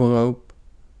envelope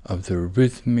of the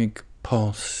rhythmic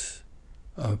pulse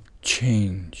of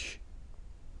change.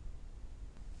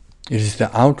 It is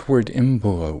the outward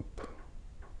envelope,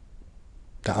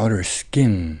 the outer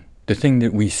skin, the thing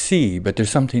that we see, but there's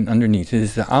something underneath. It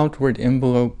is the outward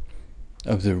envelope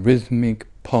of the rhythmic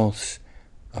pulse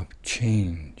of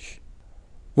change.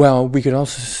 Well, we could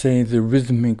also say the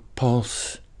rhythmic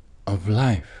pulse of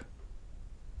life,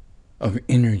 of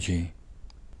energy.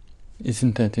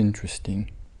 Isn't that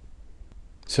interesting?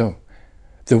 So,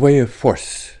 the way of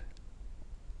force,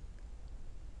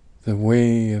 the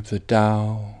way of the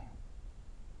Tao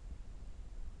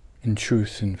in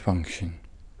truth and function.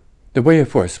 The way of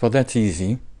force, well, that's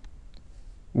easy.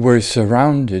 We're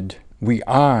surrounded, we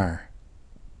are.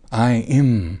 I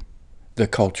am the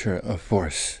culture of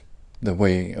force. The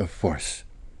way of force.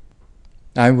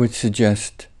 I would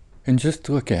suggest, and just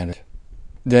look at it,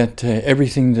 that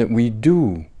everything that we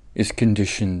do is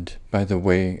conditioned by the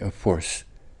way of force.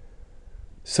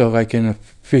 So like in a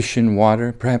fish in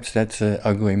water, perhaps that's an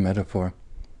ugly metaphor,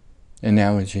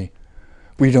 analogy.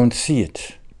 We don't see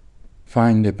it.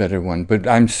 Find a better one, but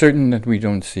I'm certain that we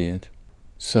don't see it.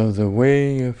 So the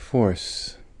way of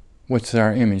force, what's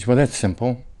our image? Well, that's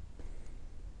simple.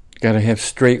 Got to have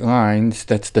straight lines.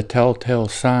 That's the telltale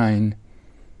sign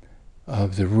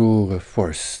of the rule of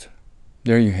force.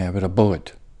 There you have it, a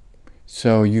bullet.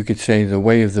 So you could say the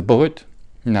way of the bullet?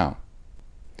 No.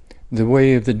 The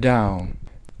way of the Tao,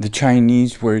 the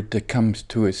Chinese word that comes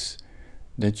to us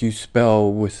that you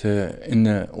spell with in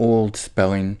the old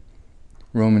spelling,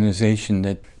 romanization,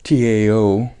 that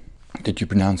T-A-O, that you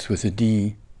pronounce with a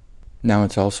D. Now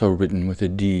it's also written with a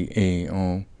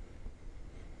D-A-O.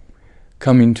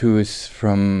 Coming to us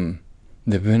from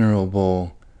the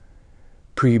venerable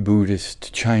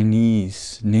pre-Buddhist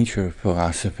Chinese nature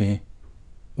philosophy.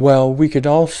 Well, we could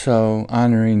also,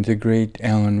 honoring the great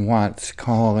Alan Watts,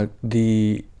 call it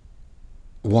the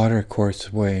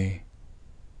watercourse way.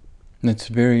 That's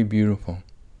very beautiful.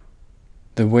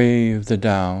 The way of the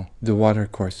Tao, the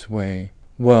watercourse way.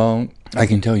 Well, I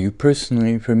can tell you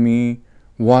personally, for me,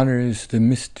 water is the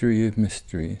mystery of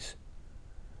mysteries.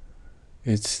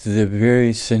 It's the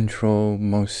very central,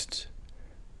 most,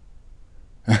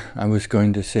 I was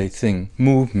going to say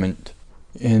movement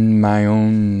in my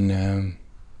own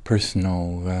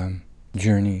personal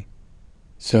journey.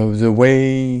 So the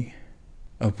way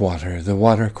of water, the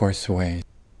watercourse way.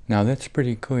 Now that's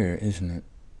pretty clear, isn't it?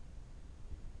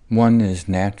 One is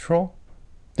natural.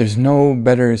 There's no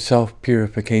better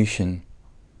self-purification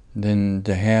than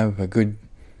to have a good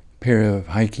pair of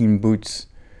hiking boots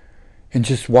and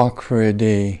just walk for a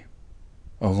day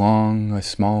along a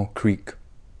small creek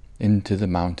into the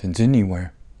mountains,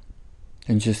 anywhere,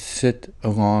 and just sit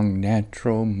along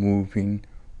natural moving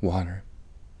water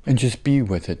and just be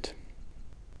with it.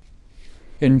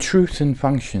 In Truth and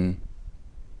Function,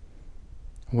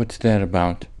 what's that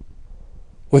about?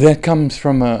 Well, that comes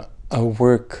from a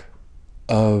work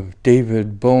of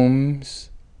David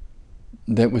Bohm's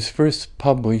that was first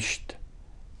published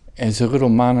as a little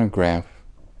monograph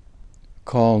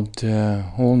called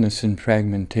Wholeness and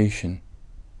Fragmentation.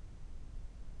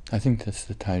 I think that's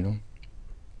the title.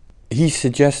 He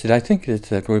suggested, I think it's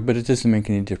that word, but it doesn't make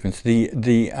any difference.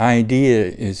 The idea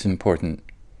is important,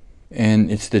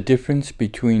 and it's the difference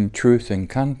between truth and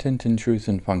content and truth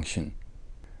and function.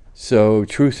 So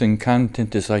truth and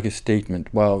content is like a statement.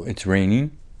 Well, it's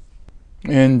raining,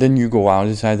 and then you go out,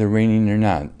 it's either raining or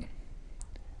not.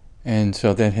 And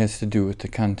so that has to do with the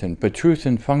content. But truth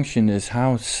and function is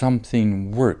how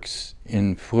something works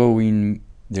in flowing,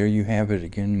 there you have it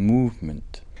again,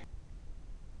 movement.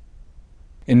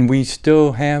 And we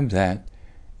still have that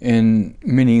in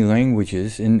many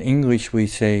languages. In English we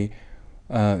say,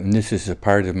 and this is a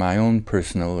part of my own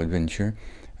personal adventure,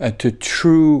 to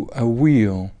true a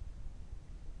wheel,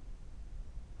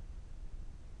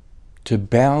 to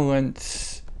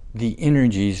balance the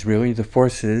energies, really, the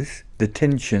forces, the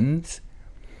tensions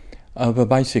of a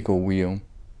bicycle wheel.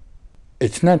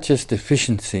 It's not just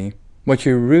efficiency. What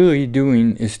you're really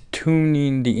doing is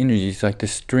tuning the energies like the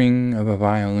string of a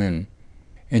violin.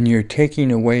 And you're taking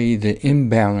away the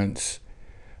imbalance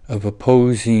of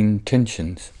opposing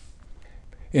tensions.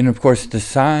 And of course, the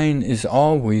sign is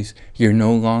always you're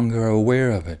no longer aware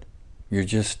of it. You're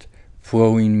just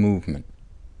flowing movement.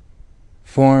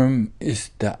 Form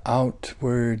is the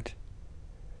outward.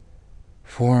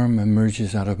 Form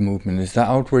emerges out of movement, is the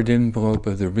outward envelope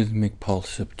of the rhythmic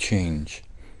pulse of change.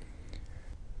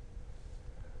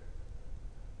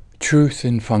 Truth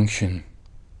and function.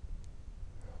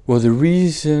 Well, the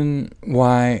reason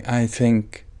why I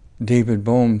think David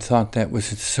Bohm thought that was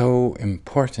so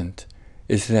important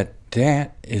is that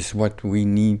that is what we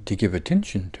need to give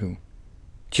attention to.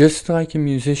 Just like a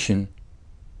musician,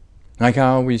 like I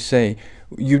always say,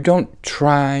 you don't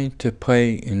try to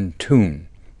play in tune.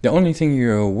 The only thing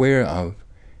you're aware of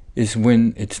is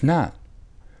when it's not.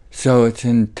 So it's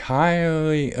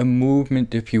entirely a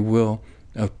movement, if you will,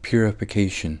 of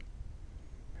purification.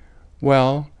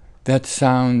 Well, that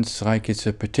sounds like it's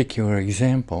a particular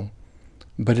example,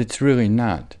 but it's really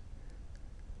not.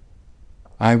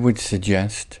 I would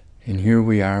suggest, and here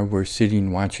we are, we're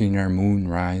sitting watching our moon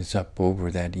rise up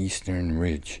over that eastern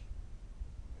ridge.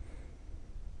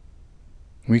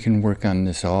 We can work on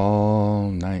this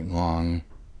all night long.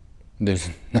 There's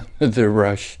none of the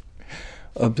rush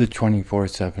of the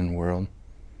 24/7 world.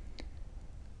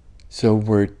 So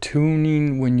we're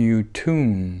tuning when you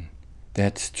tune.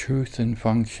 That's truth and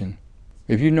function.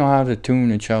 If you know how to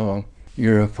tune a cello,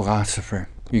 you're a philosopher.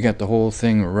 You got the whole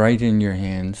thing right in your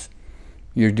hands.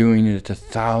 You're doing it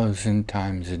 1,000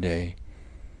 times a day.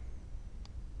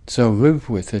 So live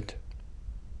with it.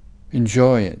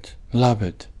 Enjoy it. Love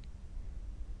it.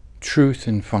 Truth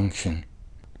and function.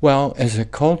 Well, as a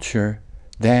culture,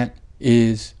 that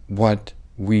is what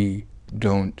we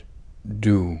don't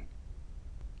do.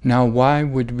 Now, why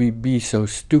would we be so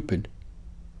stupid?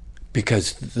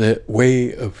 Because the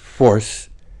way of force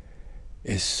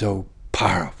is so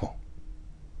powerful.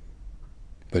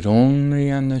 But only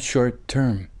on the short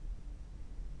term.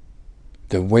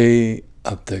 The way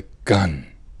of the gun.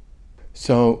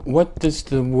 So what does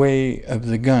the way of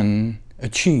the gun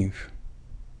achieve?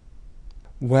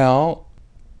 Well,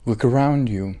 look around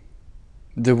you.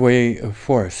 The way of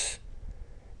force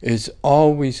is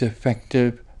always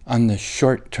effective on the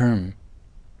short term.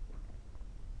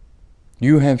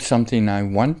 You have something I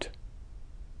want.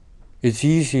 It's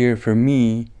easier for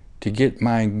me to get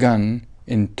my gun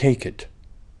and take it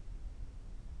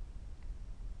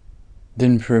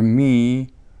than for me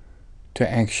to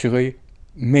actually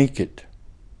make it.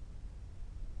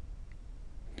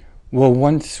 Well,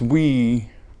 once we,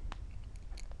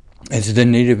 as the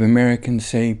Native Americans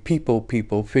say,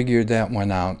 people figure that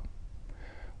one out,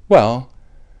 well,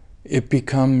 it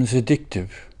becomes addictive.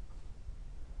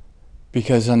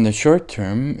 Because on the short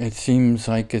term, it seems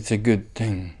like it's a good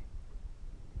thing.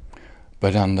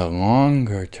 But on the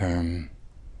longer term,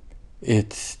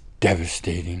 it's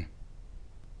devastating.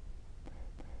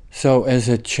 So as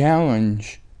a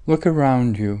challenge, look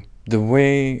around you, the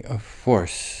way of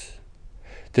force.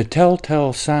 The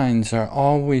telltale signs are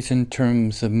always in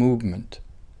terms of movement.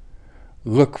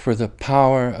 Look for the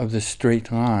power of the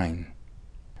straight line.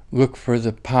 Look for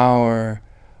the power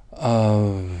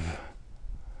of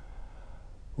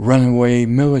runaway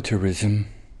militarism.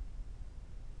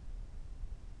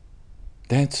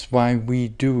 That's why we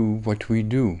do what we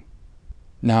do.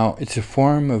 Now, it's a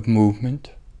form of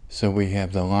movement, so we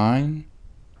have the line.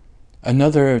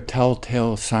 Another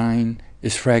telltale sign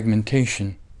is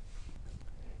fragmentation.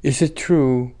 Is it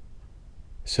true,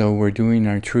 so we're doing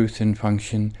our truth and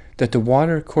function, that the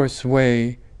watercourse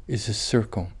way is a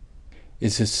circle?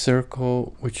 Is a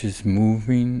circle which is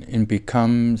moving and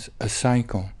becomes a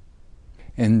cycle,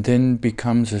 and then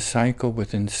becomes a cycle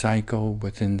within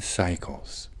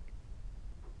cycles.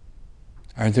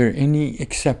 Are there any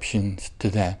exceptions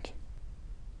to that?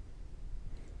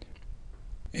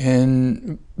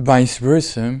 And vice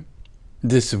versa,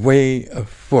 this way of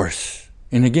force,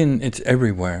 and again, it's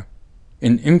everywhere,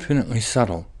 and infinitely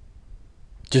subtle.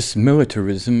 Just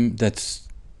militarism that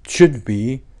should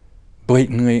be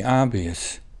blatantly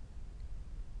obvious.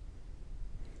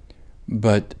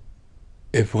 But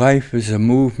if life is a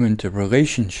movement, a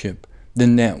relationship,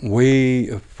 then that way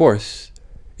of force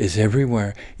is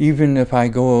everywhere. Even if I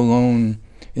go alone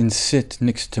and sit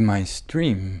next to my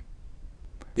stream,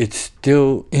 it's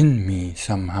still in me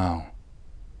somehow,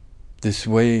 this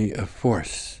way of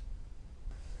force.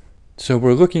 So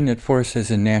we're looking at force as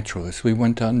a naturalist. We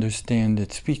want to understand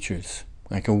its features,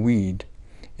 like a weed.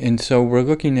 And so we're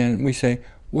looking at it and we say,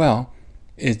 well,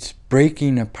 it's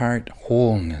breaking apart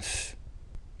wholeness.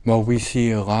 Well, we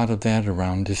see a lot of that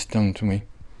around us, don't we?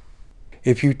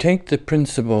 If you take the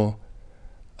principle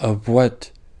of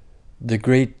what the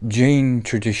great Jain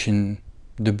tradition,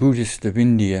 the Buddhists of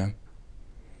India,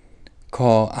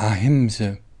 call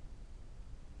ahimsa,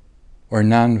 or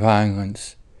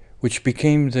nonviolence, which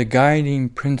became the guiding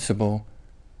principle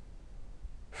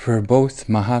for both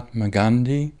Mahatma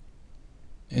Gandhi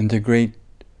and the great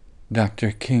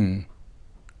Dr. King.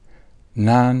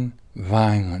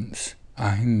 Non-violence,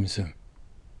 ahimsa.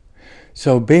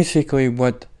 So basically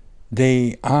what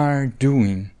they are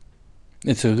doing,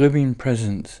 it's a living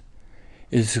presence,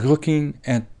 is looking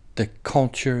at the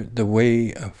culture, the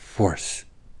way of force.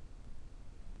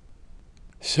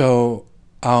 So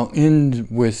I'll end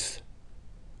with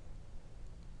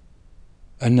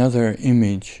another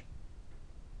image.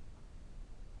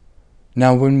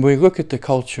 Now, when we look at the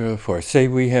culture of force, say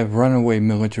we have runaway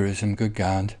militarism, good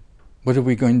God, what are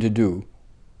we going to do?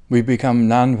 We become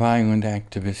nonviolent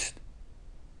activists.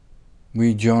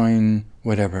 We join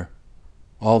whatever,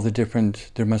 all the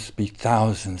different, there must be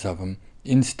thousands of them,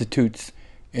 institutes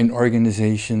and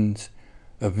organizations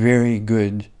of very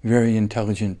good, very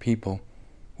intelligent people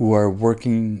who are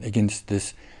working against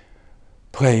this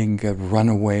plague of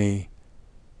runaway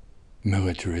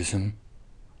militarism.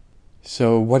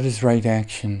 So what is right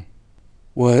action?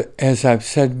 Well, as I've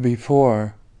said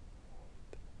before,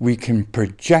 we can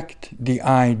project the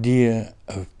idea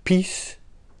of peace,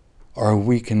 or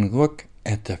we can look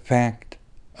at the fact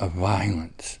of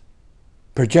violence.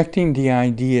 Projecting the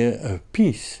idea of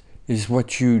peace is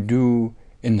what you do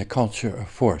in the culture of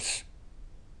force.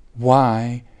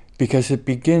 Why? Because it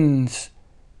begins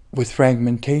with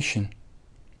fragmentation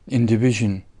and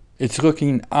division. It's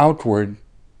looking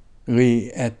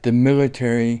outwardly at the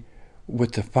military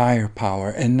with the firepower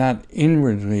and not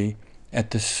inwardly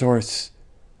at the source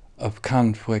of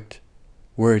conflict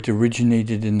where it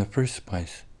originated in the first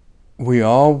place. We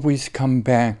always come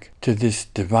back to this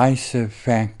divisive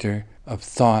factor of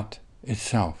thought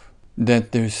itself,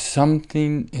 that there's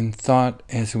something in thought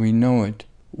as we know it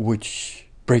which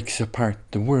breaks apart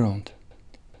the world.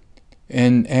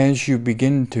 And as you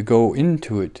begin to go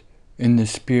into it in the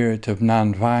spirit of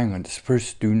nonviolence,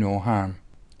 first do no harm,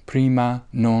 prima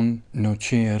non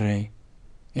nocere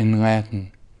in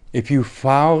Latin. If you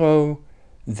follow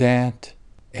that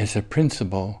as a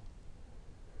principle,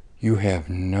 you have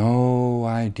no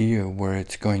idea where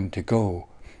it's going to go,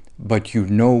 but you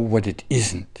know what it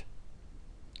isn't.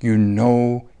 You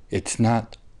know it's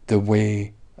not the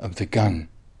way of the gun.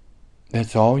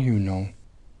 That's all you know.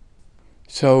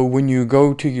 So when you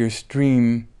go to your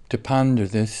stream to ponder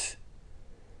this,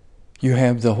 you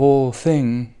have the whole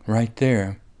thing right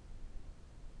there.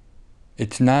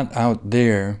 It's not out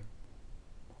there.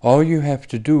 All you have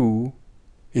to do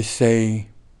is say,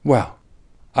 well,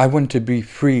 I want to be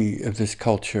free of this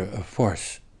culture of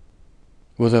force.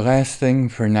 Well, the last thing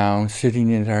for now,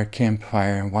 sitting at our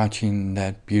campfire watching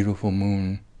that beautiful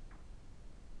moon,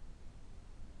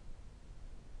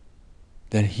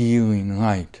 that healing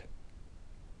light,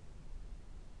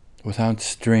 without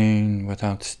strain,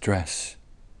 without stress,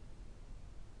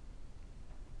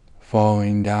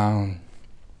 falling down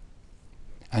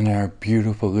on our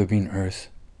beautiful living earth,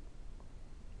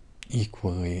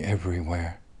 equally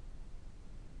everywhere,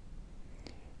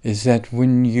 is that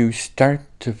when you start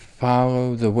to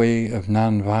follow the way of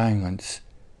nonviolence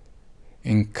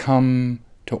and come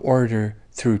to order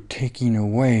through taking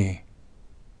away,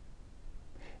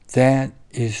 that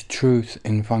is truth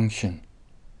in function.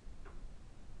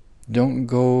 Don't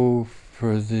go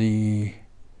for the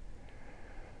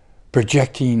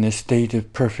projecting a state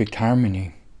of perfect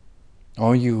harmony.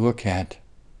 All you look at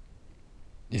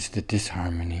is the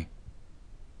disharmony.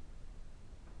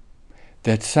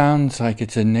 That sounds like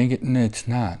it's a negative. No, it's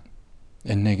not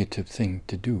a negative thing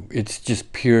to do. It's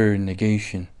just pure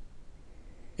negation.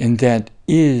 And that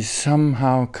is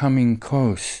somehow coming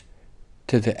close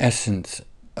to the essence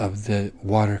of the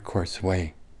watercourse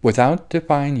way, without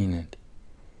defining it,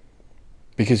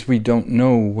 because we don't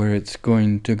know where it's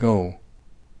going to go.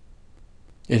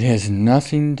 It has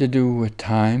nothing to do with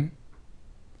time,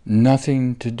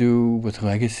 nothing to do with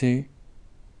legacy.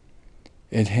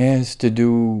 It has to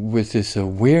do with this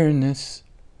awareness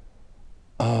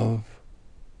of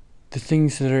the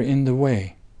things that are in the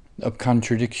way of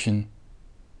contradiction.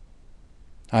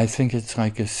 I think it's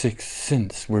like a sixth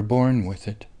sense. We're born with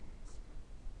it.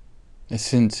 A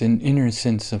sense, an inner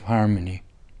sense of harmony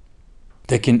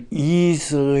that can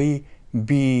easily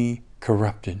be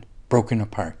corrupted, broken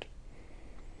apart.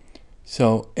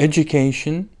 So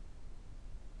education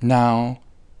now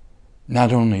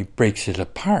not only breaks it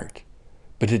apart,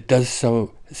 but it does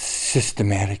so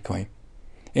systematically.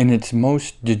 In its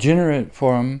most degenerate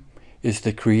form is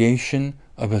the creation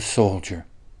of a soldier.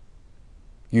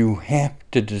 You have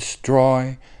to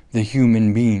destroy the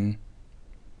human being,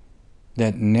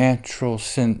 that natural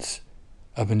sense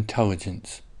of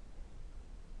intelligence,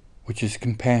 which is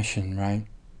compassion, right?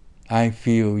 I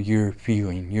feel you're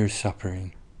feeling, you're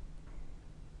suffering.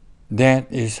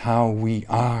 That is how we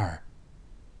are.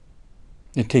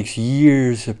 It takes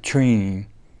years of training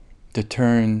to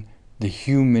turn the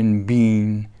human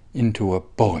being into a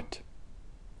bullet.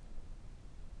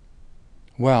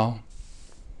 Well,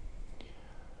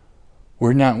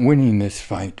 we're not winning this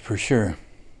fight for sure.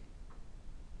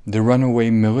 The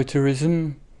runaway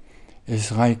militarism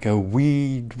is like a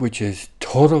weed which has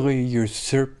totally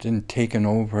usurped and taken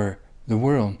over the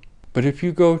world. But if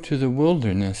you go to the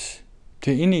wilderness,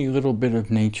 to any little bit of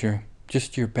nature,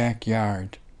 just your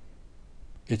backyard,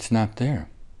 it's not there.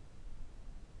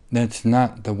 That's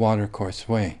not the watercourse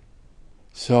way.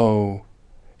 So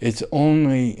it's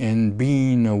only in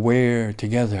being aware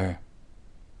together,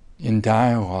 in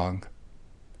dialogue,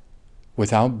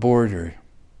 without border,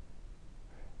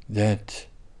 that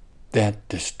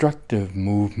destructive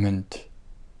movement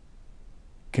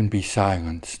can be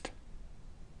silenced.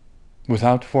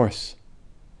 Without force,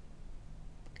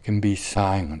 it can be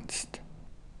silenced.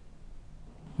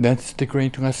 That's the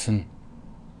great lesson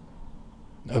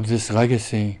of this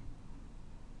legacy,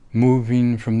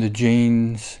 moving from the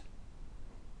Jains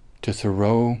to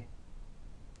Thoreau,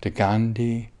 to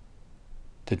Gandhi,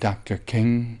 to Dr.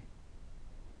 King,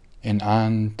 and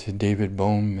on to David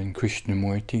Bohm and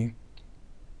Krishnamurti.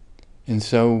 And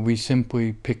so we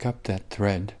simply pick up that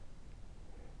thread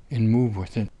and move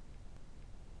with it.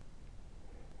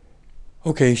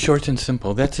 Okay, short and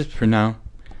simple. That's it for now.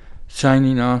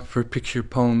 Signing off for Picture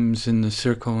Poems in the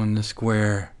Circle and the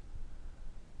Square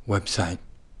website.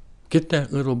 Get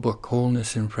that little book,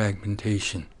 Wholeness and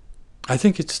Fragmentation. I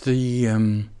think it's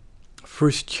the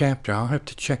first chapter. I'll have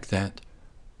to check that.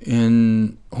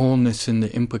 In Wholeness in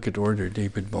the Implicate Order,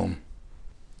 David Bohm.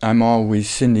 I'm always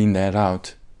sending that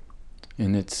out,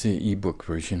 and it's the ebook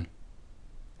version.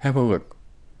 Have a look.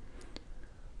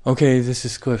 Okay, this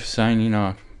is Cliff signing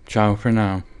off. Ciao for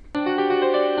now.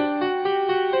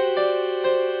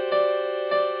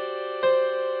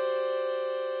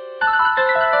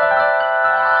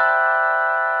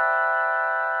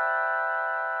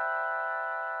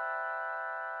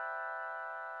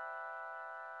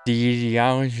 The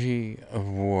Etiology of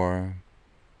War.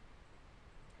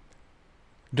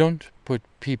 Don't put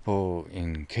people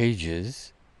in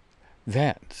cages.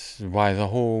 That's why the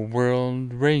whole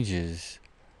world rages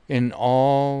in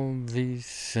all these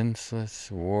senseless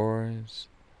wars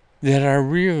that are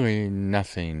really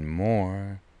nothing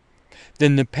more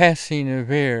than the passing of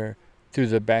air through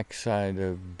the backside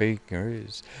of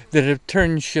bakers that have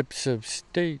turned ships of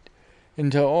state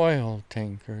into oil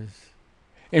tankers,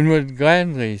 and would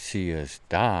gladly see us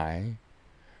die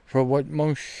for what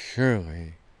most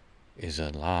surely is a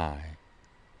lie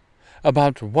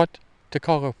about what to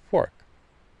call a fork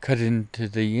cut into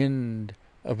the end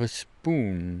of a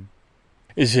spoon?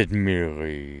 Is it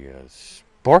merely a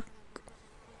spork,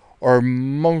 or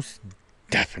most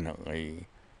definitely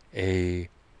a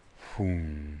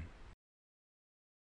foon?